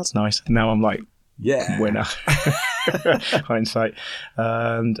like, oh, that's nice. Now I'm like, yeah, winner. Hindsight.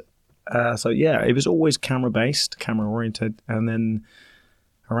 And it was always camera-based, camera-oriented. And then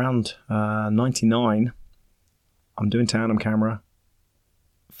around 99, I'm doing tandem camera,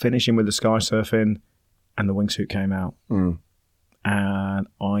 finishing with the sky surfing, and the wingsuit came out. And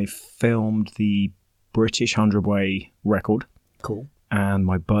I filmed the British 100-way record. Cool. And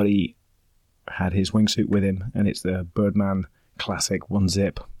my buddy had his wingsuit with him, and it's the Birdman Classic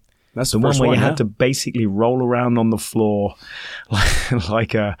 1-zip. That's the one where you had to basically roll around on the floor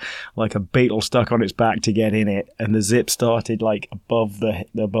like a beetle stuck on its back to get in it, and the zip started like above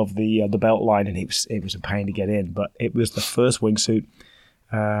the belt line, and it was a pain to get in. But it was the first wingsuit,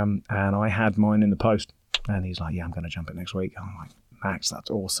 and I had mine in the post, and he's like, "Yeah, I'm going to jump it next week." I'm like, "Max, that's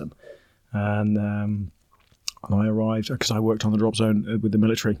awesome," and I arrived because I worked on the drop zone with the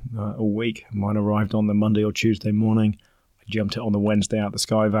military all week. Mine arrived on the Monday or Tuesday morning. Jumped it on the Wednesday out the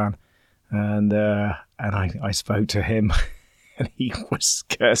Skyvan, and I spoke to him, and he was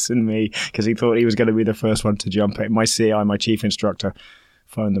cursing me because he thought he was going to be the first one to jump it. My CI, my chief instructor,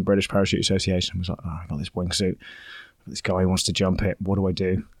 phoned the British Parachute Association and was like, "Oh, I got this wingsuit. This guy wants to jump it. What do I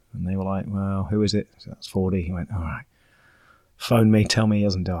do?" And they were like, "Well, who is it?" So that's 40. He went, "All right. Phone me, tell me he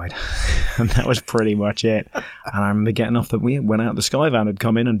hasn't died." And that was pretty much it. And I remember getting off we went out, the Skyvan had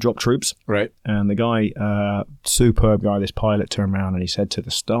come in and dropped troops. Right. And the guy, superb guy, this pilot turned around and he said to the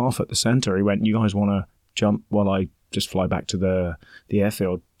staff at the centre, he went, "You guys want to jump while I just fly back to the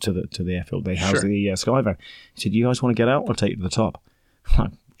airfield, to the airfield they house the Skyvan?" He said, "You guys want to get out? I'll take you to the top."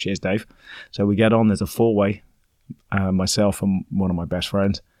 Cheers, Dave. So we get on, there's a four-way, myself and one of my best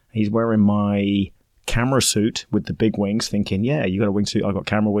friends. He's wearing my camera suit with the big wings, thinking, "Yeah, you got a wingsuit, I got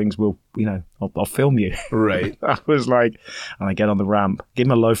camera wings, I'll film you." Right. I was like, and I get on the ramp, give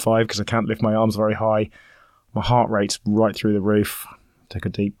him a low five because I can't lift my arms very high. My heart rate's right through the roof. Took a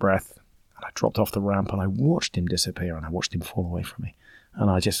deep breath, and I dropped off the ramp, and I watched him disappear, and I watched him fall away from me. And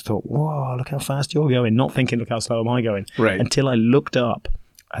I just thought, "Whoa, look how fast you're going," not thinking, "Look how slow am I going?" Right. Until I looked up,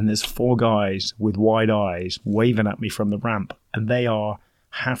 and there's four guys with wide eyes waving at me from the ramp, and they are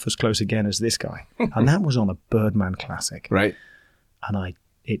half as close again as this guy. And that was on a Birdman Classic. Right. And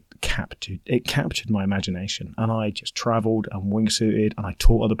it captured my imagination. And I just travelled and wingsuited, and I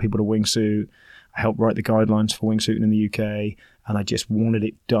taught other people to wingsuit. I helped write the guidelines for wingsuiting in the UK, and I just wanted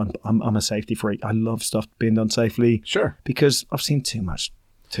it done. I'm a safety freak. I love stuff being done safely. Sure. Because I've seen too much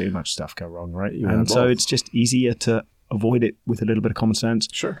stuff go wrong, right? And so it's just easier to avoid it with a little bit of common sense.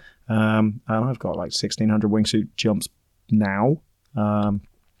 Sure. And I've got like 1,600 wingsuit jumps now.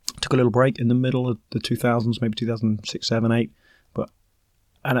 Took a little break in the middle of the 2000s, maybe 2006, 7, 8.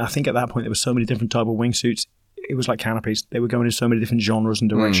 And I think at that point there were so many different type of wingsuits. It was like canopies. They were going in so many different genres and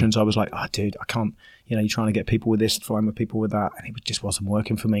directions. I was like, "Oh, dude, I can't." You're trying to get people with this, flying with people with that, and it just wasn't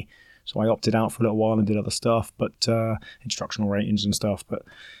working for me. So I opted out for a little while and did other stuff, but instructional ratings and stuff. But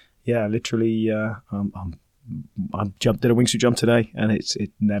yeah, literally, I did a wingsuit jump today, and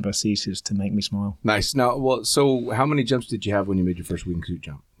it never ceases to make me smile. Nice. Now, so how many jumps did you have when you made your first wingsuit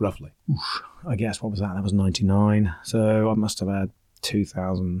jump, roughly? I guess, what was that? That was 99. So I must have had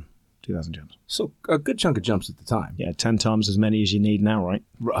 2,000 jumps. So a good chunk of jumps at the time. Yeah, 10 times as many as you need now, right?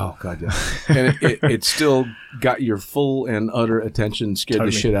 Oh, God, yeah. And it still got your full and utter attention, scared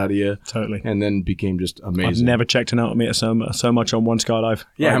the shit out of you. Totally. And then became just amazing. I've never checked an altimeter so much on one skydive.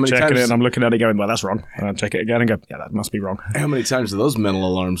 Yeah, how many checking times? it and I'm looking at it going, "Well, that's wrong." And I check it again and go, "Yeah, that must be wrong." How many times do those mental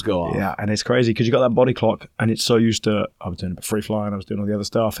alarms go off? Yeah, and it's crazy because you got that body clock, and it's so used to, I was doing a bit free flying, I was doing all the other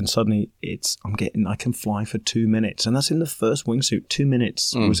stuff, and suddenly I can fly for 2 minutes, and that's in the first wingsuit. 2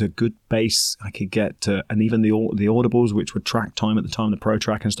 minutes was a good base I could get to, and even the audibles, which were track time at the time, the Pro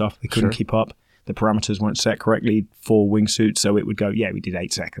Track and stuff, they couldn't keep up. the parameters weren't set correctly for wingsuits, so it would go, yeah, we did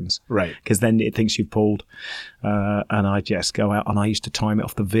 8 seconds. Right. Because then it thinks you've pulled. And I just go out, and I used to time it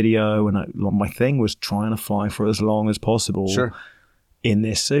off the video, and my thing was trying to fly for as long as possible in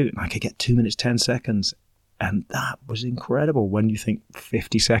this suit. And I could get 2 minutes, 10 seconds. And that was incredible when you think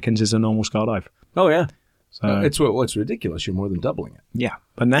 50 seconds is a normal skydive. Oh, yeah. So It's what's ridiculous. You're more than doubling it. yeah.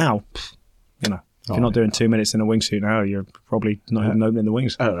 But now, if you're not doing 2 minutes in a wingsuit now, you're probably not even opening the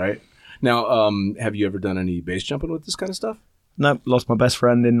wings. All right. Now, have you ever done any base jumping with this kind of stuff? No, lost my best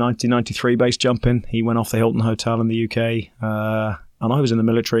friend in 1993 base jumping. He went off the Hilton Hotel in the UK. And I was in the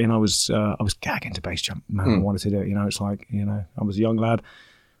military, and I was gagging to base jump. Man, I wanted to do it. It's like, I was a young lad.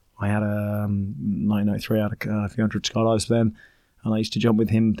 I had 1993, I had a few hundred skydives then, and I used to jump with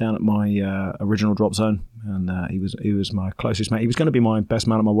him down at my original drop zone, and he was my closest mate. He was going to be my best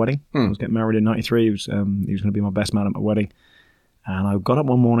man at my wedding. I was getting married in 93. He was going to be my best man at my wedding. And I got up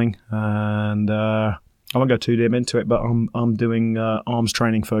one morning, and I won't go too deep into it, but I'm doing arms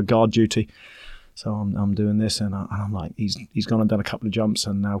training for guard duty. So I'm doing this, and I'm like, he's gone and done a couple of jumps,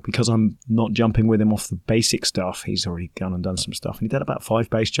 and now because I'm not jumping with him off the basic stuff, he's already gone and done some stuff. And he did about 5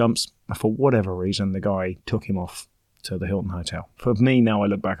 base jumps. And for whatever reason, the guy took him off to the Hilton Hotel. For me, now I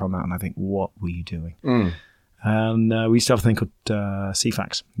look back on that and I think, what were you doing? And we used to have a thing called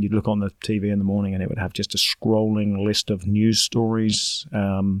CFAX. You'd look on the TV in the morning, and it would have just a scrolling list of news stories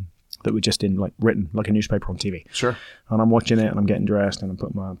that were just written like a newspaper on TV. Sure. And I'm watching it, and I'm getting dressed, and I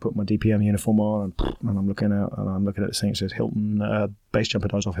put my DPM uniform on, and I'm looking out, and I'm looking at the thing that says Hilton base jumper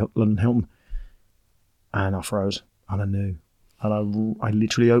dives off London Hilton, and I froze, and I knew, and I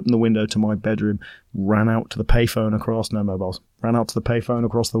literally opened the window to my bedroom, ran out to the payphone across, no mobiles, ran out to the payphone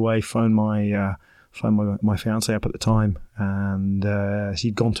across the way, phoned my fiance up at the time, and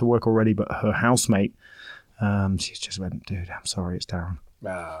she'd gone to work already, but her housemate, she just went, dude, I'm sorry, it's Darren.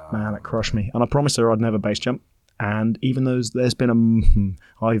 Man, it crushed me. And I promised her I'd never base jump. And even though there's been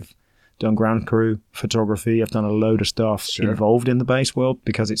I've done ground crew photography, I've done a load of stuff involved in the base world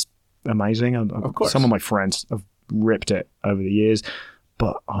because it's amazing. And of course. Some of my friends have ripped it over the years,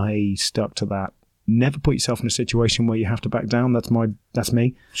 but I stuck to that. Never put yourself in a situation where you have to back down. That's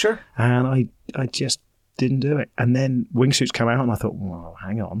me. Sure. And I just didn't do it. And then wingsuits come out, and I thought, well,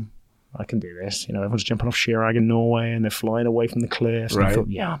 hang on. I can do this. Everyone's jumping off Chirag in Norway, and they're flying away from the cliffs. Right. And I thought,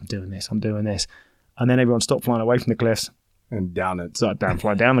 yeah, I'm doing this. And then everyone stopped flying away from the cliffs. And down it. So I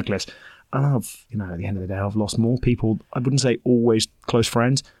fly down the cliffs. And I've, at the end of the day, I've lost more people. I wouldn't say always close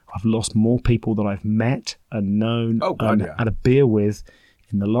friends. I've lost more people that I've met and known and had a beer with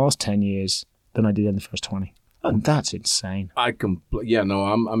in the last 10 years than I did in the first 20. And that's insane.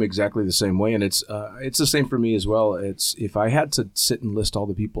 I'm exactly the same way, and it's the same for me as well. It's if I had to sit and list all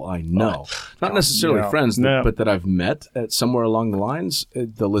the people I know, not necessarily friends, but that I've met at somewhere along the lines,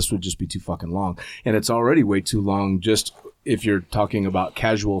 the list would just be too fucking long, and it's already way too long. Just if you're talking about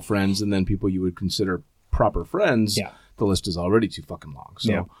casual friends and then people you would consider proper friends, the list is already too fucking long.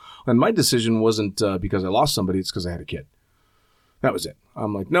 So, and my decision wasn't because I lost somebody; it's because I had a kid. That was it.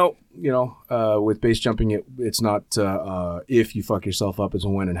 I'm like, no, with base jumping, it's not if you fuck yourself up, it's a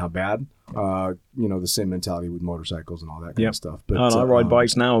when and how bad. The same mentality with motorcycles and all that kind of stuff. But I ride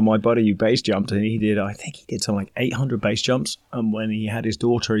bikes now, and my buddy who base jumped, and I think he did something like 800 base jumps. And when he had his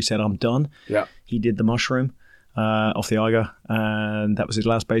daughter, he said, I'm done. Yeah. He did the mushroom off the Eiger, and that was his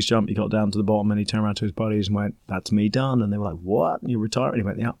last base jump. He got down to the bottom, and he turned around to his buddies and went, that's me done. And they were like, what? You're retiring? He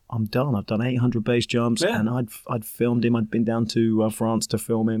went, yeah, I'm done. I've done 800 base jumps. And I'd filmed him. I'd been down to France to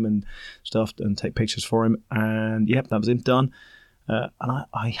film him and stuff and take pictures for him. And that was him done. And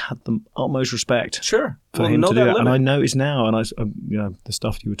I had the utmost respect for him to do that. And I notice now, and the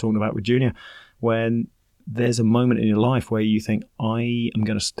stuff you were talking about with Junior, when there's a moment in your life where you think, I am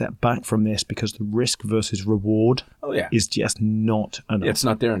going to step back from this because the risk versus reward is just not enough. It's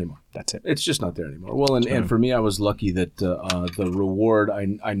not there anymore. That's it. It's just not there anymore. Well, and for me, I was lucky that the reward,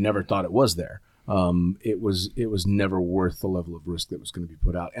 I never thought it was there. It was never worth the level of risk that was going to be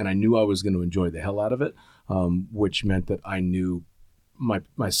put out. And I knew I was going to enjoy the hell out of it, which meant that I knew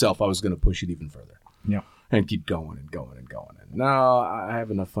myself I was going to push it even further. Yeah. And keep going and going and going. And now I have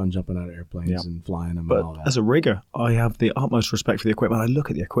enough fun jumping out of airplanes and flying them and all that. As a rigger, I have the utmost respect for the equipment. I look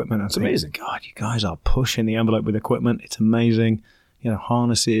at the equipment and it's amazing. God, you guys are pushing the envelope with equipment. It's amazing.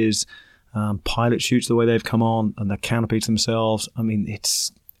 Harnesses, pilot chutes, the way they've come on, and the canopies themselves. I mean,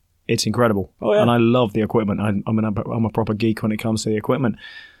 it's incredible. Oh, yeah. And I love the equipment. I'm a proper geek when it comes to the equipment.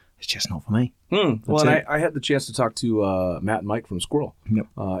 it's just not for me. Well, and I had the chance to talk to Matt and Mike from Squirrel. Yep.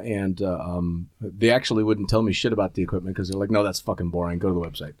 And they actually wouldn't tell me shit about the equipment because they're like, no, that's fucking boring. Go to the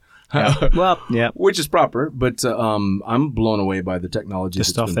website. Yeah. Well, yeah. Which is proper, but I'm blown away by the technology. The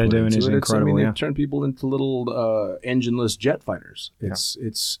stuff they're doing is incredible. They turn people into little engineless jet fighters.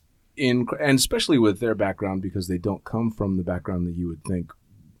 It's and especially with their background, because they don't come from the background that you would think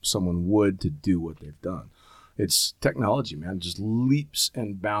someone would to do what they've done. It's technology, man. It just leaps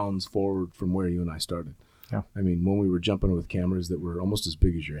and bounds forward from where you and I started. Yeah. I mean, when we were jumping with cameras that were almost as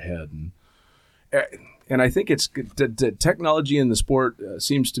big as your head, and I think it's the technology in the sport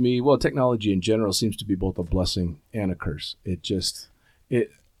seems to me, well, technology in general seems to be both a blessing and a curse. Everything.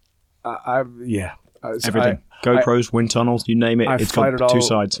 GoPros, wind tunnels, you name it. It's got two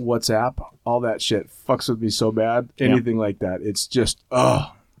sides. WhatsApp, all that shit fucks with me so bad. Anything like that. It's just,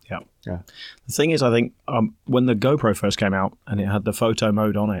 Yeah. The thing is, I think when the GoPro first came out and it had the photo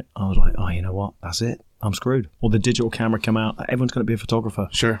mode on it, I was like, oh, you know what? That's it. I'm screwed. Or the digital camera came out. Everyone's going to be a photographer.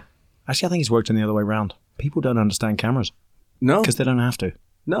 Sure. Actually, I think it's worked in the other way around. People don't understand cameras. No. Because they don't have to.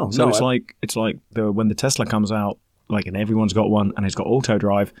 No. So it's like when the Tesla comes out, and everyone's got one and it's got auto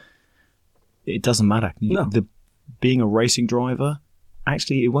drive, it doesn't matter. No. Being a racing driver,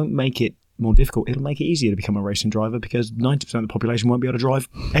 actually, it won't make it more difficult. It'll make it easier to become a racing driver because 90% of the population won't be able to drive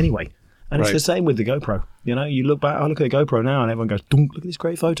anyway. And it's the same with the GoPro. You know, you look back, I look at the GoPro now and everyone goes, look at this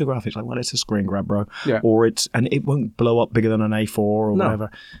great photograph. It's like, well, it's a screen grab, bro. Yeah. And it won't blow up bigger than an A4 or whatever.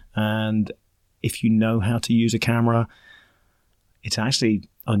 And if you know how to use a camera, it's actually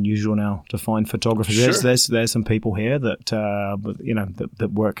unusual now to find photographers. Sure. There's some people here that that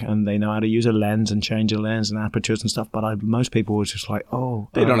work and they know how to use a lens and change a lens and apertures and stuff. But most people are just like,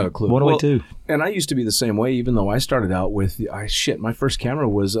 they don't have a clue. What do I do? And I used to be the same way, even though I started out with my first camera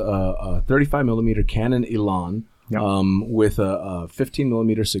was a 35 millimeter Canon Elan. Yep. With a 15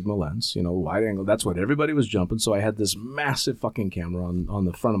 millimeter Sigma lens, wide angle. That's what everybody was jumping. So I had this massive fucking camera on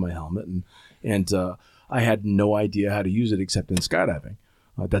the front of my helmet, and I had no idea how to use it except in skydiving.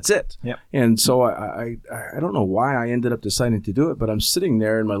 That's it. Yep. And so I don't know why I ended up deciding to do it, but I'm sitting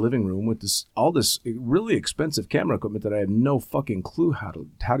there in my living room with all this really expensive camera equipment that I had no fucking clue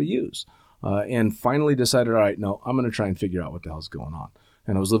how to use. And finally decided, all right, no, I'm going to try and figure out what the hell's going on.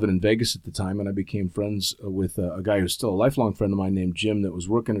 And I was living in Vegas at the time, and I became friends with a guy who's still a lifelong friend of mine named Jim that was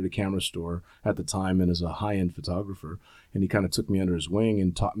working at a camera store at the time and is a high-end photographer. And he kind of took me under his wing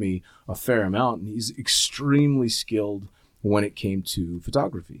and taught me a fair amount. And he's extremely skilled when it came to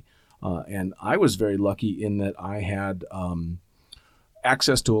photography. And I was very lucky in that I had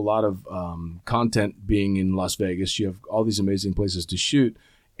access to a lot of content being in Las Vegas. You have all these amazing places to shoot.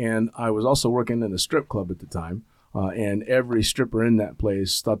 And I was also working in a strip club at the time. And every stripper in that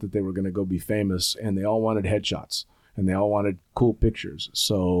place thought that they were going to go be famous, and they all wanted headshots. And they all wanted cool pictures.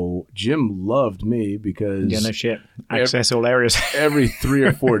 So Jim loved me because... Yeah, no shit. Access all areas. Every 3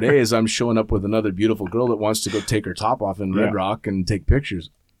 or 4 days, I'm showing up with another beautiful girl that wants to go take her top off in Red Rock and take pictures.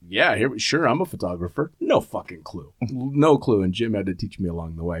 Yeah, sure, I'm a photographer. No fucking clue. No clue. And Jim had to teach me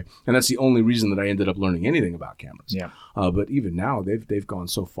along the way. And that's the only reason that I ended up learning anything about cameras. Yeah. But even now, they've gone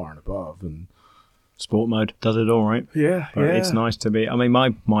so far and above. And sport mode does it all, right? Yeah, but it's nice to be... I mean,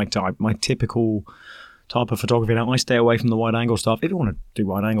 my typical... type of photography now, I stay away from the wide angle stuff. If you want to do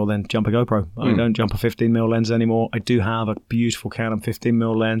wide angle, then jump a GoPro. I don't jump a 15mm lens anymore. I do have a beautiful Canon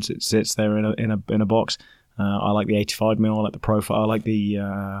 15mm lens. It sits there in a box. I like the 85mm. I like the profile. I like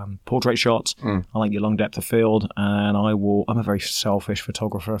the portrait shots. I like your long depth of field. And I'm a very selfish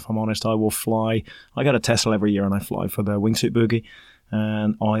photographer, if I'm honest. I will fly. I go to Tesla every year and I fly for the Wingsuit Boogie.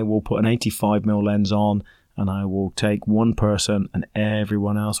 And I will put an 85mm lens on. And I will take one person and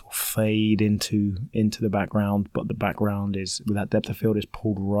everyone else will fade into the background. But the background is, with that depth of field, is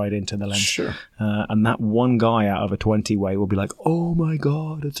pulled right into the lens. Sure. And that one guy out of a 20-way will be like, oh my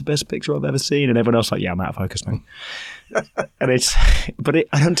God, it's the best picture I've ever seen. And everyone else like, yeah, I'm out of focus, mate.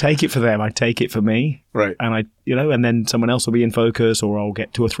 I don't take it for them. I take it for me. Right. And and then someone else will be in focus, or I'll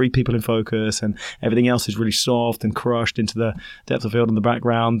get 2 or 3 people in focus, and everything else is really soft and crushed into the depth of field in the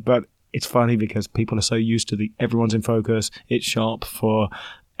background. But it's funny because people are so used to everyone's in focus, it's sharp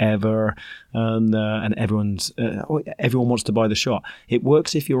forever, and everyone wants to buy the shot. It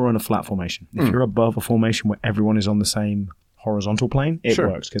works if you're on a flat formation. If you're above a formation where everyone is on the same horizontal plane, it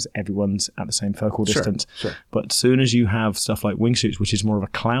works because everyone's at the same focal distance. Sure. But as soon as you have stuff like wingsuits, which is more of a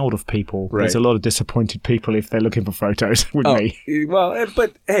cloud of people, there's a lot of disappointed people if they're looking for photos with me. Well,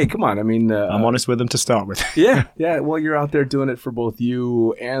 but hey, come on. I mean, I'm honest with them to start with. Yeah. Well, you're out there doing it for both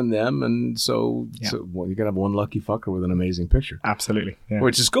you and them, and so you're gonna have one lucky fucker with an amazing picture. Absolutely,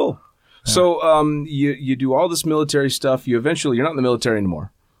 which is cool. Yeah. So you do all this military stuff. You're not in the military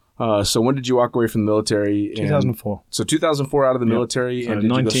anymore. So when did you walk away from the military? 2004. So 2004 out of the military. So and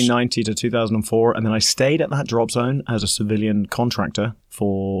did 1990 to 2004. And then I stayed at that drop zone as a civilian contractor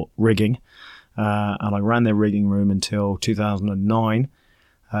for rigging. And I ran their rigging room until 2009.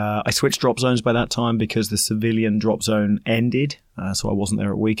 I switched drop zones by that time because the civilian drop zone ended. So I wasn't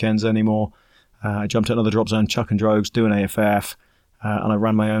there at weekends anymore. I jumped to another drop zone, Chuck and Drogues, doing AFF. And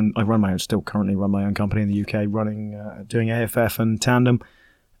I still currently run my own company in the UK, doing AFF and tandem.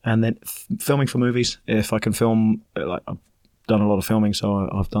 And then filming for movies. If I can film, I've done a lot of filming. So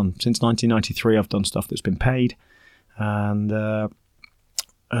I've done, since 1993, I've done stuff that's been paid. And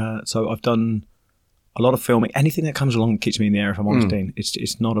so I've done a lot of filming. Anything that comes along keeps me in the air, if I'm honest, Dean.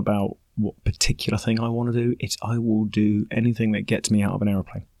 It's not about what particular thing I want to do. I will do anything that gets me out of an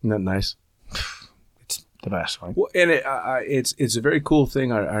aeroplane. Isn't that nice? It's the best, right? Well, and it's a very cool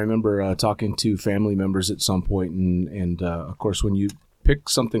thing. I remember talking to family members at some point, and of course, when you pick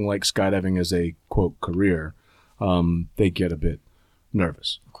something like skydiving as a, quote, career, they get a bit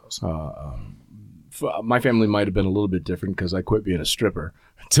nervous. Of course. My family might have been a little bit different because I quit being a stripper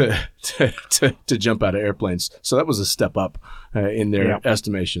to jump out of airplanes. So that was a step up in their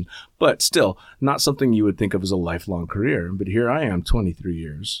estimation. But still, not something you would think of as a lifelong career. But here I am, 23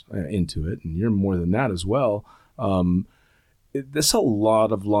 years into it, and you're more than that as well. There's a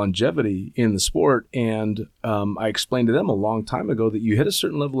lot of longevity in the sport, and I explained to them a long time ago that you hit a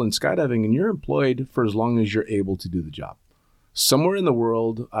certain level in skydiving and you're employed for as long as you're able to do the job. Somewhere in the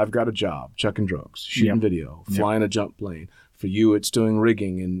world, I've got a job, Chuck and Drogues, shooting video, flying a jump plane. For you, it's doing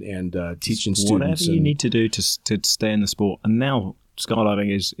rigging and teaching students. Whatever you need to do to stay in the sport. And now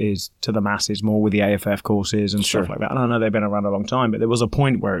skydiving is to the masses more with the AFF courses and stuff like that. And I know they've been around a long time, but there was a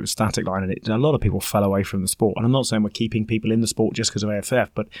point where it was static line and a lot of people fell away from the sport. And I'm not saying we're keeping people in the sport just because of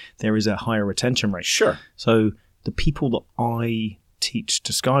AFF, but there is a higher retention rate. Sure. So the people that I teach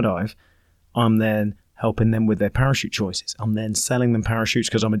to skydive, I'm then helping them with their parachute choices. I'm then selling them parachutes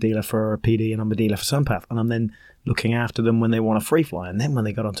because I'm a dealer for PD and I'm a dealer for Sunpath. And I'm then looking after them when they want to free fly. And then when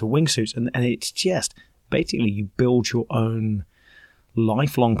they got onto wingsuits. And it's just, basically you build your own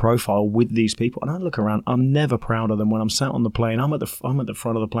lifelong profile with these people. And I look around, I'm never proud of them when I'm sat on the plane. I'm at the front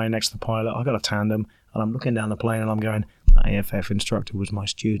of the plane next to the pilot. I've got a tandem and I'm looking down the plane and I'm going, the AFF instructor was my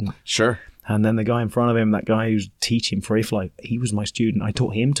student. Sure. And then the guy in front of him, that guy who's teaching free fly, he was my student. I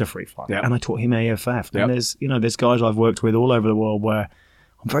taught him to free fly, and I taught him AFF. And there's guys I've worked with all over the world where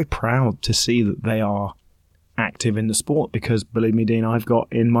I'm very proud to see that they are active in the sport because, believe me, Dean, I've got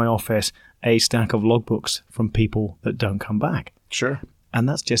in my office a stack of logbooks from people that don't come back. Sure. And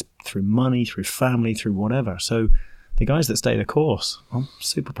that's just through money, through family, through whatever. So the guys that stay the course, I'm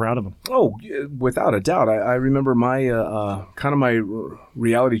super proud of them. Oh, without a doubt. I remember my kind of my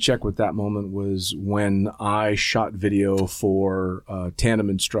reality check with that moment was when I shot video for a tandem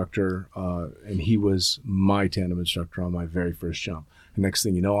instructor, and he was my tandem instructor on my very first jump. And next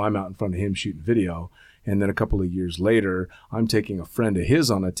thing you know, I'm out in front of him shooting video. And then a couple of years later, I'm taking a friend of his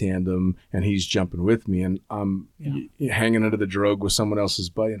on a tandem, and he's jumping with me, and I'm hanging under the drogue with someone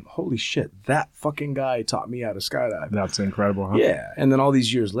else's buddy. And holy shit, that fucking guy taught me how to skydive. That's incredible, huh? Yeah. And then all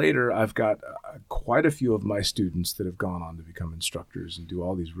these years later, I've got quite a few of my students that have gone on to become instructors and do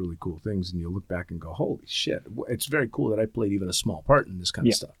all these really cool things. And you look back and go, holy shit, it's very cool that I played even a small part in this kind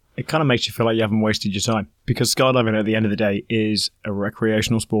of stuff. It kind of makes you feel like you haven't wasted your time because skydiving at the end of the day is a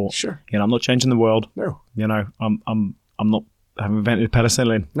recreational sport. Sure. You know, I'm not changing the world. No. You know, I'm not, I haven't invented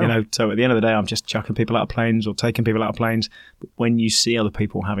penicillin. No. You know, so at the end of the day, I'm just chucking people out of planes or taking people out of planes. But when you see other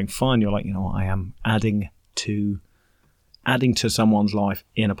people having fun, you're like, you know what, I am adding to someone's life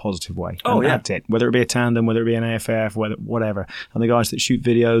in a positive way. Oh, That's it. Whether it be a tandem, whether it be an AFF, whatever. And the guys that shoot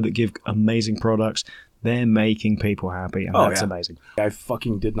video, that give amazing products, they're making people happy, and that's amazing. I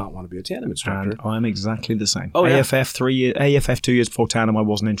fucking did not want to be a tandem instructor. And I'm exactly the same. Oh, AFF 2 years before tandem, I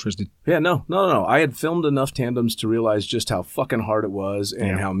wasn't interested. Yeah, no. I had filmed enough tandems to realize just how fucking hard it was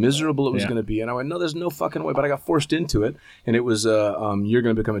and how miserable it was going to be. And I went, no, there's no fucking way. But I got forced into it, and it was, you're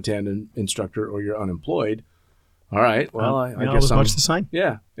going to become a tandem instructor or you're unemployed. All right. Well, I guess I was much the same.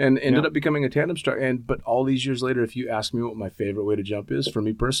 Yeah, and ended up becoming a tandem instructor. But all these years later, if you ask me what my favorite way to jump is, for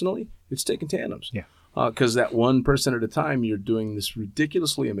me personally, it's taking tandems. Yeah. Because that 1% at a time, you're doing this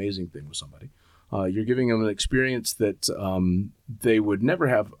ridiculously amazing thing with somebody. You're giving them an experience that they would never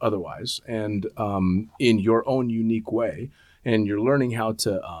have otherwise, and in your own unique way. And you're learning how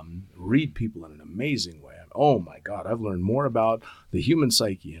to read people in an amazing way. Oh my God, I've learned more about the human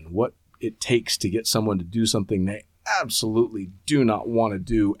psyche and what it takes to get someone to do something they absolutely do not want to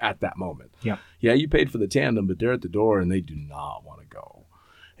do at that moment. Yeah. Yeah, you paid for the tandem, but they're at the door and they do not want to go.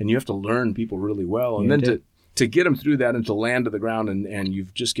 And you have to learn people really well. And then to to get them through that and to land to the ground, and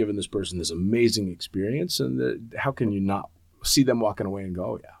you've just given this person this amazing experience, and how can you not see them walking away and go,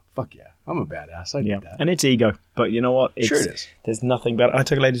 oh yeah, fuck yeah, I'm a badass. I did that. And it's ego, but you know what? Sure it is. There's nothing better. I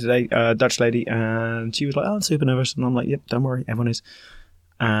took a lady today, a Dutch lady, and she was like, "Oh, I'm super nervous," and I'm like, "Yep, don't worry, everyone is."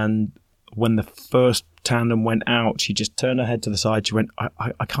 And when the first tandem went out, she just turned her head to the side. She went,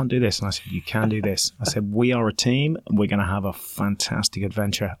 I can't do this. And I said, you can do this. I said, we are a team. We're going to have a fantastic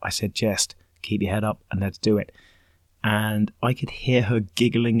adventure. I said, just keep your head up and let's do it. And I could hear her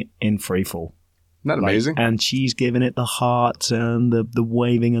giggling in freefall. Isn't that amazing? And she's giving it the hearts and the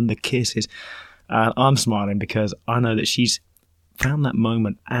waving and the kisses. And I'm smiling because I know that she's found that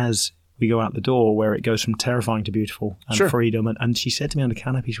moment as we go out the door where it goes from terrifying to beautiful and freedom. And she said to me under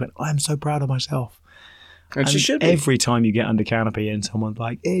canopy, she went, I'm so proud of myself. And she should be. Every time you get under canopy and someone's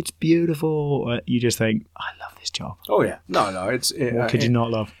like, it's beautiful, you just think, I love this job. Oh, yeah. No. What could you not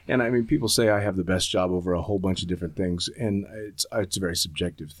love? And I mean, people say I have the best job over a whole bunch of different things. And it's a very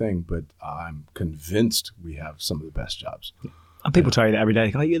subjective thing, but I'm convinced we have some of the best jobs. And people tell you that every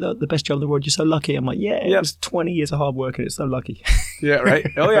day. Oh, you're the best job in the world. You're so lucky. I'm like, it was 20 years of hard work and it's so lucky. Yeah, right?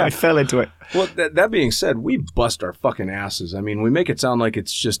 Oh, yeah. I fell into it. Well, that being said, we bust our fucking asses. I mean, we make it sound like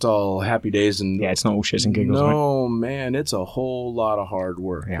it's just all happy days. And it's not all shits and giggles. No, man, it's a whole lot of hard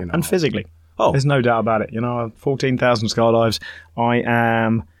work. Yeah. You know? And physically. Oh. There's no doubt about it. 14,000 skydives.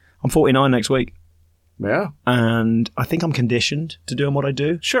 I'm 49 next week. Yeah. And I think I'm conditioned to doing what I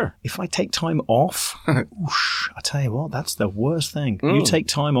do. Sure. If I take time off, I tell you what, that's the worst thing. You take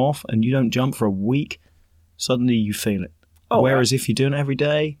time off and you don't jump for a week, suddenly you feel it. Whereas if you're doing it every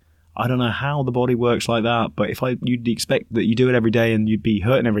day, I don't know how the body works like that, but you'd expect that you do it every day and you'd be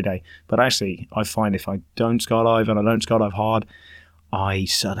hurting every day. But actually, I find if I don't skydive and I don't skydive hard,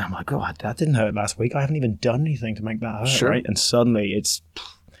 I'm like, God, that didn't hurt last week. I haven't even done anything to make that hurt, right? And suddenly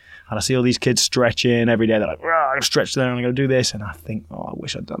and I see all these kids stretching every day. They're like, I'm going to stretch there and I'm going to do this. And I think, I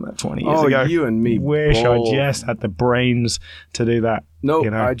wish I'd done that 20 years ago. Oh, you and me wish both. I just had the brains to do that. No,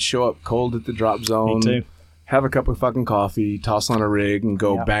 I'd show up cold at the drop zone. Me too. Have a cup of fucking coffee, toss on a rig, and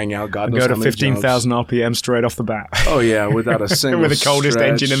go bang out God knows go how to many 15,000 RPM straight off the bat. Oh, yeah, without a single with the coldest stretch.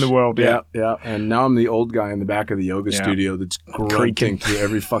 engine in the world, Yeah. And now I'm the old guy in the back of the yoga studio that's grunting through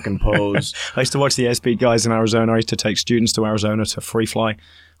every fucking pose. I used to watch the S-Beat guys in Arizona. I used to take students to Arizona to free fly.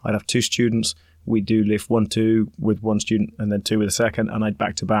 I'd have 2 students. We'd do lift 1, 2 with 1 student and then 2 with a second, and I'd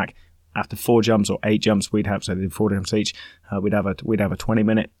back to back. After 4 jumps or 8 jumps, we'd have, so they did 4 jumps each. We'd have a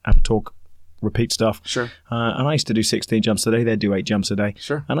 20-minute, have a talk, repeat stuff. Sure. And I used to do 16 jumps a day. They'd do 8 jumps a day.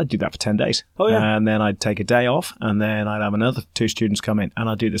 Sure. And I'd do that for 10 days. Oh, yeah. And then I'd take a day off, and then I'd have another 2 students come in, and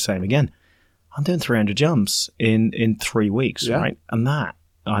I'd do the same again. I'm doing 300 jumps in 3 weeks, right? And that,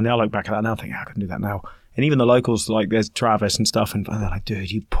 I now look back at that now and think, I couldn't do that now. And even the locals, like there's Travis and stuff, and they're like,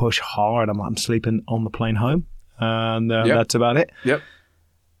 dude, you push hard. I'm like, I'm sleeping on the plane home. And that's about it. Yep.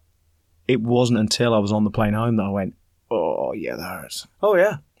 It wasn't until I was on the plane home that I went, oh, yeah, that hurts. Oh,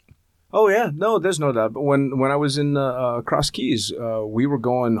 yeah. Oh, yeah. No, there's no doubt. But when I was in Cross Keys, we were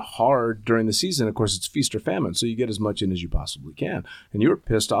going hard during the season. Of course, it's feast or famine, so you get as much in as you possibly can. And you were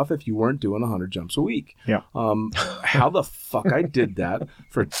pissed off if you weren't doing 100 jumps a week. Yeah. How the fuck I did that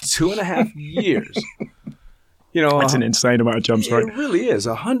for 2.5 years. That's an insane amount of jumps, right? It really is.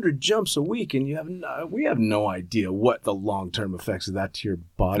 100 jumps a week, and we have no idea what the long-term effects of that to your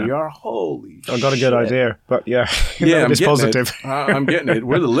body are. Holy shit. I got a good idea, but I'm it's positive. I'm getting it.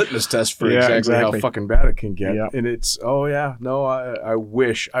 We're the litmus test for exactly how fucking bad it can get. And it's, I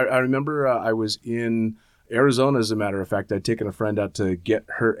wish. I remember I was in Arizona, as a matter of fact. I'd taken a friend out to get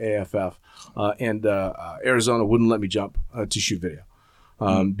her AFF, and Arizona wouldn't let me jump to shoot video.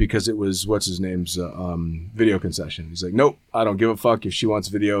 Because it was, what's his name's video concession. He's like, nope, I don't give a fuck. If she wants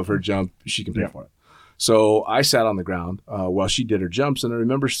video of her jump, she can pay for it. So I sat on the ground while she did her jumps, and I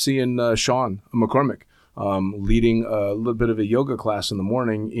remember seeing Sean McCormick leading a little bit of a yoga class in the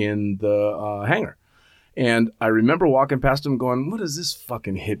morning in the hangar. And I remember walking past him going, what is this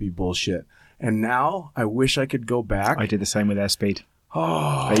fucking hippie bullshit? And now I wish I could go back. I did the same with Airspeed.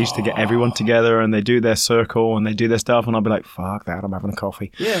 They used to get everyone together and they do their circle and they do their stuff, and I'd be like, fuck that, I'm having a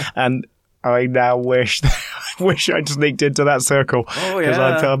coffee. Yeah. And I now wish I'd sneaked into that circle. Oh, yeah.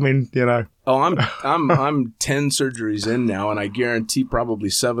 Because I'm 10 surgeries in now, and I guarantee probably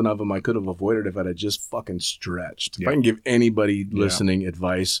 7 of them I could have avoided if I'd have just fucking stretched. If I can give anybody listening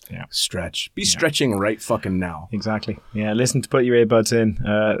advice, stretch. Be stretching right fucking now. Exactly. Yeah, listen to put your earbuds in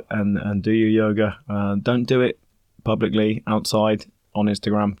and do your yoga. Don't do it publicly outside on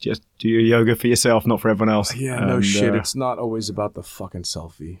Instagram. Just do your yoga for yourself, not for everyone else. Yeah, no shit. It's not always about the fucking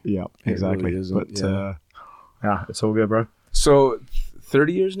selfie. Yeah, exactly. It really isn't. But it's all good, bro. So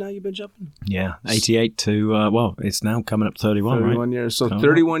 30 years now you've been jumping? Yeah, 88 to, well, it's now coming up 31, 31 right? years. So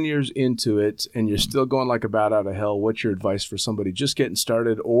 31 years into it, and you're still going like a bat out of hell. What's your advice for somebody just getting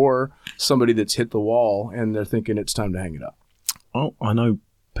started or somebody that's hit the wall and they're thinking it's time to hang it up? Oh, I know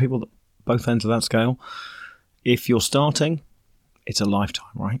people that both ends of that scale. If you're starting, it's a lifetime,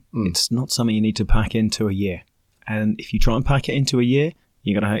 right? It's not something you need to pack into a year. And if you try and pack it into a year,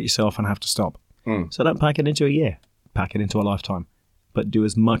 you're going to hurt yourself and have to stop. So don't pack it into a year. Pack it into a lifetime. But do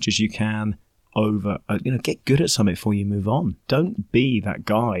as much as you can over, get good at something before you move on. Don't be that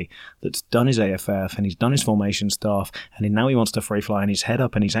guy that's done his AFF and he's done his formation stuff and now he wants to free fly and he's head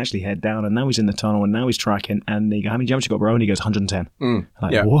up and he's actually head down and now he's in the tunnel and now he's tracking and they go, how many jumps you got, bro? And he goes, 110.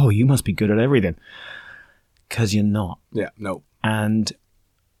 Whoa, you must be good at everything. Because you're not. Yeah, no. And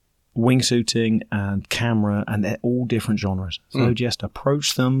wingsuiting and camera, and they're all different genres. So just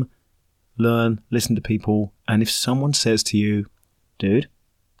approach them, learn, listen to people. And if someone says to you, dude,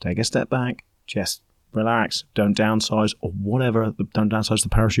 take a step back, just relax, don't downsize or whatever, don't downsize the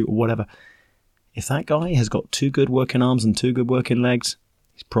parachute or whatever. If that guy has got 2 good working arms and 2 good working legs,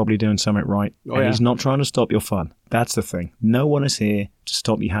 he's probably doing something right. He's not trying to stop your fun. That's the thing. No one is here to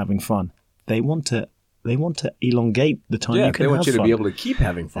stop you having fun. They want to elongate the time you can have fun. They want you to be able to keep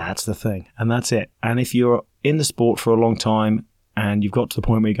having fun. That's the thing. And that's it. And if you're in the sport for a long time and you've got to the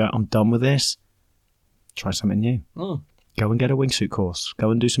point where you go, I'm done with this, try something new. Go and get a wingsuit course.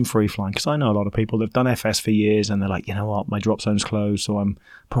 Go and do some free flying. Because I know a lot of people that have done FS for years and they're like, you know what, my drop zone's closed, so I'm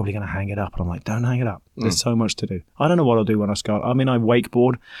probably going to hang it up. And I'm like, don't hang it up. There's so much to do. I don't know what I'll do when I start. I mean, I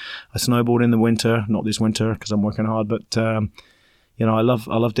wakeboard. I snowboard in the winter. Not this winter because I'm working hard. But, I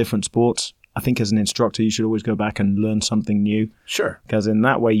love different sports. I think as an instructor, you should always go back and learn something new. Sure. Because in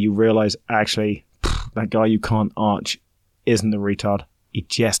that way, you realize, actually, that guy you can't arch isn't the retard. He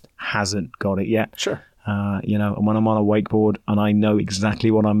just hasn't got it yet. Sure. And when I'm on a wakeboard and I know exactly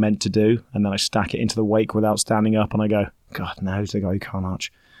what I'm meant to do, and then I stack it into the wake without standing up, and I go, God, now who's the guy who can't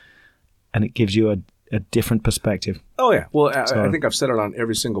arch? And it gives you a different perspective. Oh, yeah. Well, I think I've said it on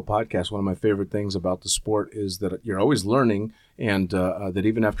every single podcast. One of my favorite things about the sport is that you're always learning, and that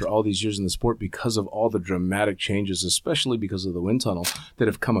even after all these years in the sport, because of all the dramatic changes, especially because of the wind tunnel that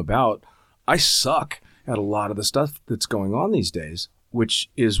have come about, I suck at a lot of the stuff that's going on these days, which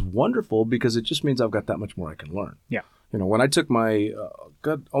is wonderful because it just means I've got that much more I can learn. Yeah. When I took my,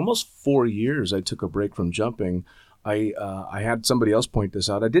 almost 4 years, I took a break from jumping. I had somebody else point this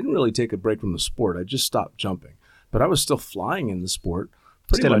out. I didn't really take a break from the sport. I just stopped jumping. But I was still flying in the sport.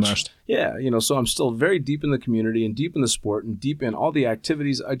 Still immersed. Yeah, so I'm still very deep in the community and deep in the sport and deep in all the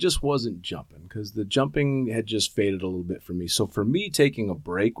activities. I just wasn't jumping because the jumping had just faded a little bit for me. So for me, taking a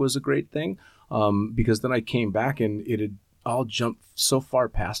break was a great thing because then I came back and it had all jumped so far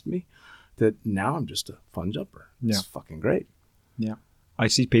past me that now I'm just a fun jumper. It's fucking great. Yeah. I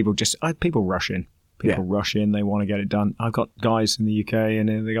see people rush in. People rush in, they want to get it done. I've got guys in the UK, and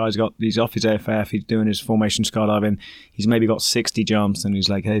the guy's he's off his AFF, he's doing his formation skydiving. He's maybe got 60 jumps, and he's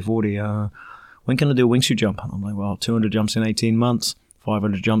like, hey, 40, when can I do a wingsuit jump? And I'm like, well, 200 jumps in 18 months,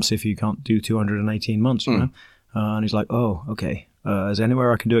 500 jumps if you can't do 200 in 18 months, you know? And he's like, oh, okay. Is there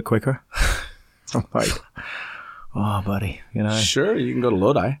anywhere I can do it quicker? I'm like, oh, buddy, Sure, you can go to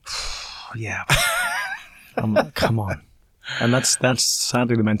Lodi. Yeah. I'm like, come on. And that's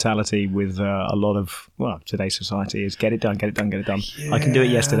sadly the mentality with a lot of today's society is get it done. Yeah. I can do it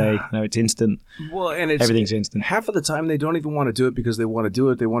yesterday. It's instant. Well, and everything's instant. Half of the time they don't even want to do it because they want to do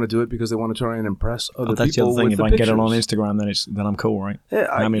it. They want to do it because they want to try and impress other people. That's the other thing. With if the I can pictures. get it on Instagram, then I'm cool, right? Yeah,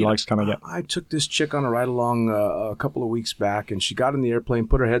 how many likes can I get? I took this chick on a ride along a couple of weeks back, and she got in the airplane,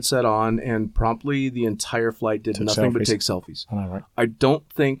 put her headset on, and promptly the entire flight did nothing but take selfies. I know, right? I don't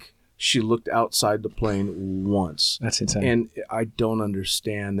think she looked outside the plane once. That's insane. And I don't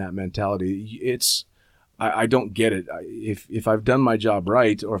understand that mentality. I don't get it. If I've done my job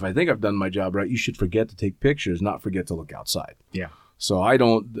right, or if I think I've done my job right, you should forget to take pictures, not forget to look outside. Yeah. So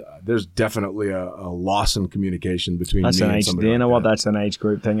there's definitely a loss in communication between me and somebody. You know what? That's an age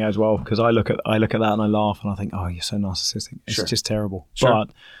group thing as well. Because I look at that and I laugh and I think, oh, you're so narcissistic. It's just terrible. Sure.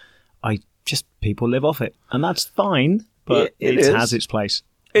 But people live off it. And that's fine, but it has its place.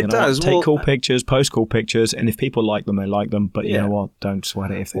 It does. Take cool pictures, post cool pictures, and if people like them, they like them. But you know what? Don't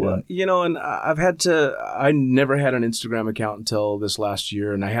sweat it if they don't. And I never had an Instagram account until this last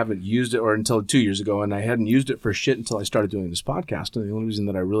year, and I haven't used it, or until 2 years ago, and I hadn't used it for shit until I started doing this podcast. And the only reason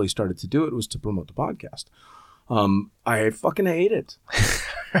that I really started to do it was to promote the podcast. I fucking hate it.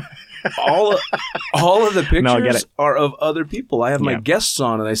 all of the pictures are of other people. I have my guests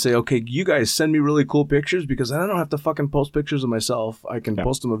on and I say, okay, you guys send me really cool pictures because I don't have to fucking post pictures of myself. I can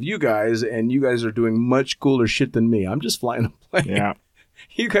post them of you guys, and you guys are doing much cooler shit than me. I'm just flying a plane. Yeah.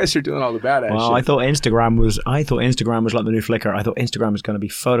 You guys are doing all the badass Well, shit. I thought Instagram was like the new Flickr. I thought Instagram was going to be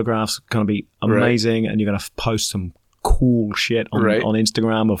photographs, going to be amazing, and you're going to post some cool shit on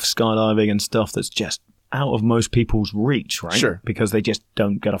Instagram of skydiving and stuff that's just out of most people's reach, right? Sure. Because they just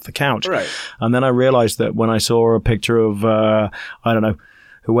don't get off the couch. Right. And then I realized that when I saw a picture of, I don't know,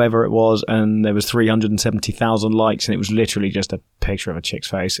 whoever it was, and there was 370,000 likes, and it was literally just a picture of a chick's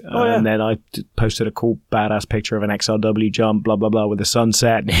face. And then I posted a cool, badass picture of an XRW jump, blah, blah, blah, with the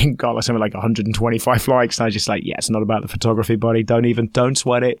sunset, and it got something like 125 likes. And I was just like, yeah, it's not about the photography, buddy. Don't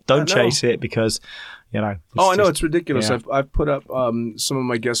sweat it. Don't chase it, because... You know, I know it's ridiculous. Yeah. I've put up some of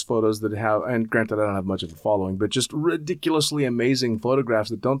my guest photos that have, and granted, I don't have much of a following, but just ridiculously amazing photographs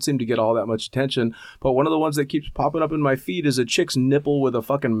that don't seem to get all that much attention. But one of the ones that keeps popping up in my feed is a chick's nipple with a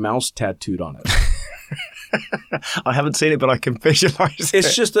fucking mouse tattooed on it. I haven't seen it, but I can visualize it.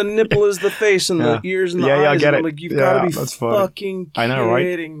 It's just a nipple as the face and the ears and the eyes. I get and it. I'm like, you've got to be that's fucking I know, right?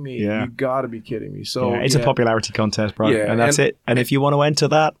 kidding me. Yeah. You've got to be kidding me. So it's a popularity contest, bro. Yeah, and that's it. And if you want to enter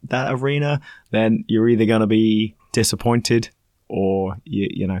that arena, then you're either going to be disappointed or,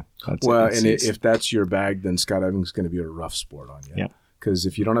 you know. If that's your bag, then skydiving is going to be a rough sport on you. Yeah. Because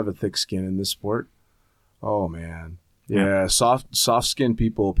if you don't have a thick skin in this sport, oh, man. Yeah, soft-skinned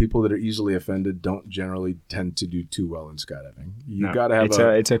people that are easily offended don't generally tend to do too well in skydiving. You got to have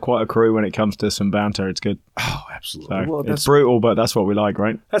it's quite a crew when it comes to some banter. It's good. Oh, absolutely. So well, it's brutal, but that's what we like,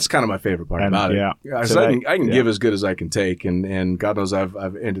 right? That's kind of my favorite part about it. Yeah, so I can give as good as I can take, and God knows I've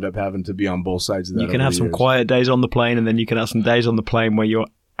ended up having to be on both sides of that. You can have some quiet days on the plane, and then you can have some days on the plane where you're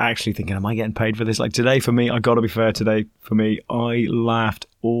actually thinking, am I getting paid for this? Like today for me, I got to be fair, today for me, I laughed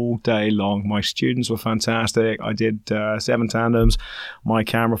all day long. My students were fantastic. I did 7 tandems. My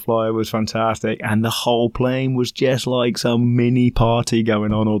camera flyer was fantastic. And the whole plane was just like some mini party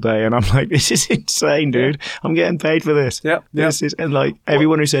going on all day. And I'm like, this is insane, dude. I'm getting paid for this. Yep. This is, and like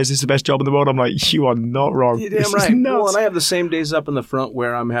everyone who says this is the best job in the world, I'm like, you are not wrong. You're this damn right. is nuts. Well, and I have the same days up in the front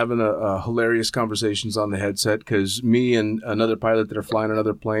where I'm having a hilarious conversations on the headset because me and another pilot that are flying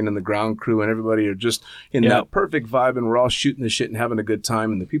another plane and the ground crew and everybody are just in that perfect vibe, and we're all shooting the shit and having a good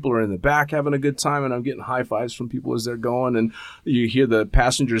time, and the people are in the back having a good time, and I'm getting high fives from people as they're going, and you hear the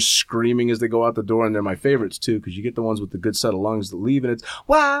passengers screaming as they go out the door, and they're my favorites too because you get the ones with the good set of lungs that leave, and it's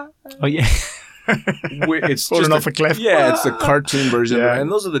wow. Oh yeah. It's falling just off a cliff. Yeah, it's the cartoon version. Yeah. And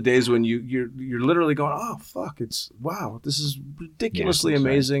those are the days when you're literally going, oh fuck, it's wow, this is ridiculously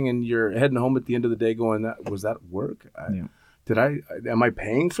amazing, and you're heading home at the end of the day going, was that work? Am I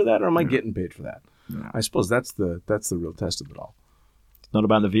paying for that, or am I getting paid for that? Yeah. I suppose that's the real test of it all. It's not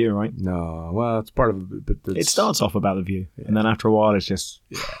about the view, right? No, well, it's part of it, but it starts off about the view, and then after a while, it's just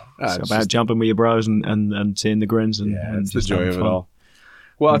it's about jumping with your bros and seeing the grins and it's the just joy of it all.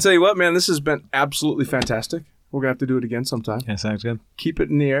 Well, I'll tell you what, man, this has been absolutely fantastic. We're gonna have to do it again sometime. Yeah, sounds good. Keep it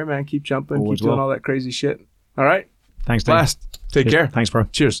in the air, man. Keep jumping. Always keep doing will. all that crazy shit. All right. Thanks, Dave. Blast. Take care. Thanks, bro.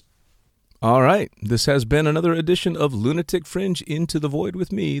 Cheers. All right. This has been another edition of Lunatic Fringe Into the Void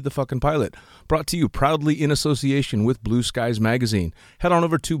with me, the fucking pilot, brought to you proudly in association with Blue Skies Magazine. Head on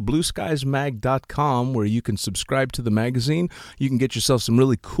over to blueskiesmag.com where you can subscribe to the magazine. You can get yourself some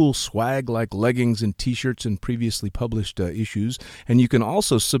really cool swag like leggings and t-shirts and previously published issues. And you can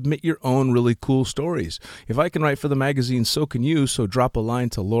also submit your own really cool stories. If I can write for the magazine, so can you. So drop a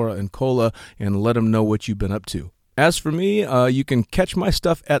line to Laura and Cola and let them know what you've been up to. As for me, you can catch my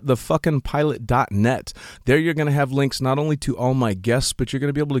stuff at thefuckingpilot.net. There you're going to have links not only to all my guests, but you're going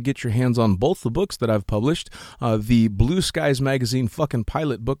to be able to get your hands on both the books that I've published. The Blue Skies Magazine Fucking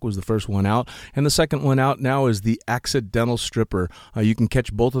Pilot book was the first one out, and the second one out now is The Accidental Stripper. You can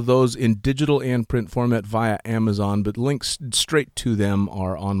catch both of those in digital and print format via Amazon, but links straight to them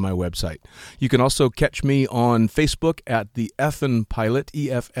are on my website. You can also catch me on Facebook at The Effin Pilot,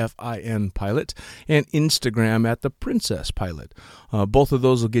 EFFIN Pilot, and Instagram at The Princess Pilot. Both of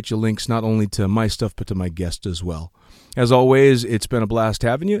those will get you links not only to my stuff but to my guests as well. As always, it's been a blast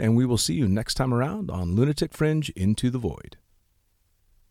having you, and we will see you next time around on Lunatic Fringe Into the Void.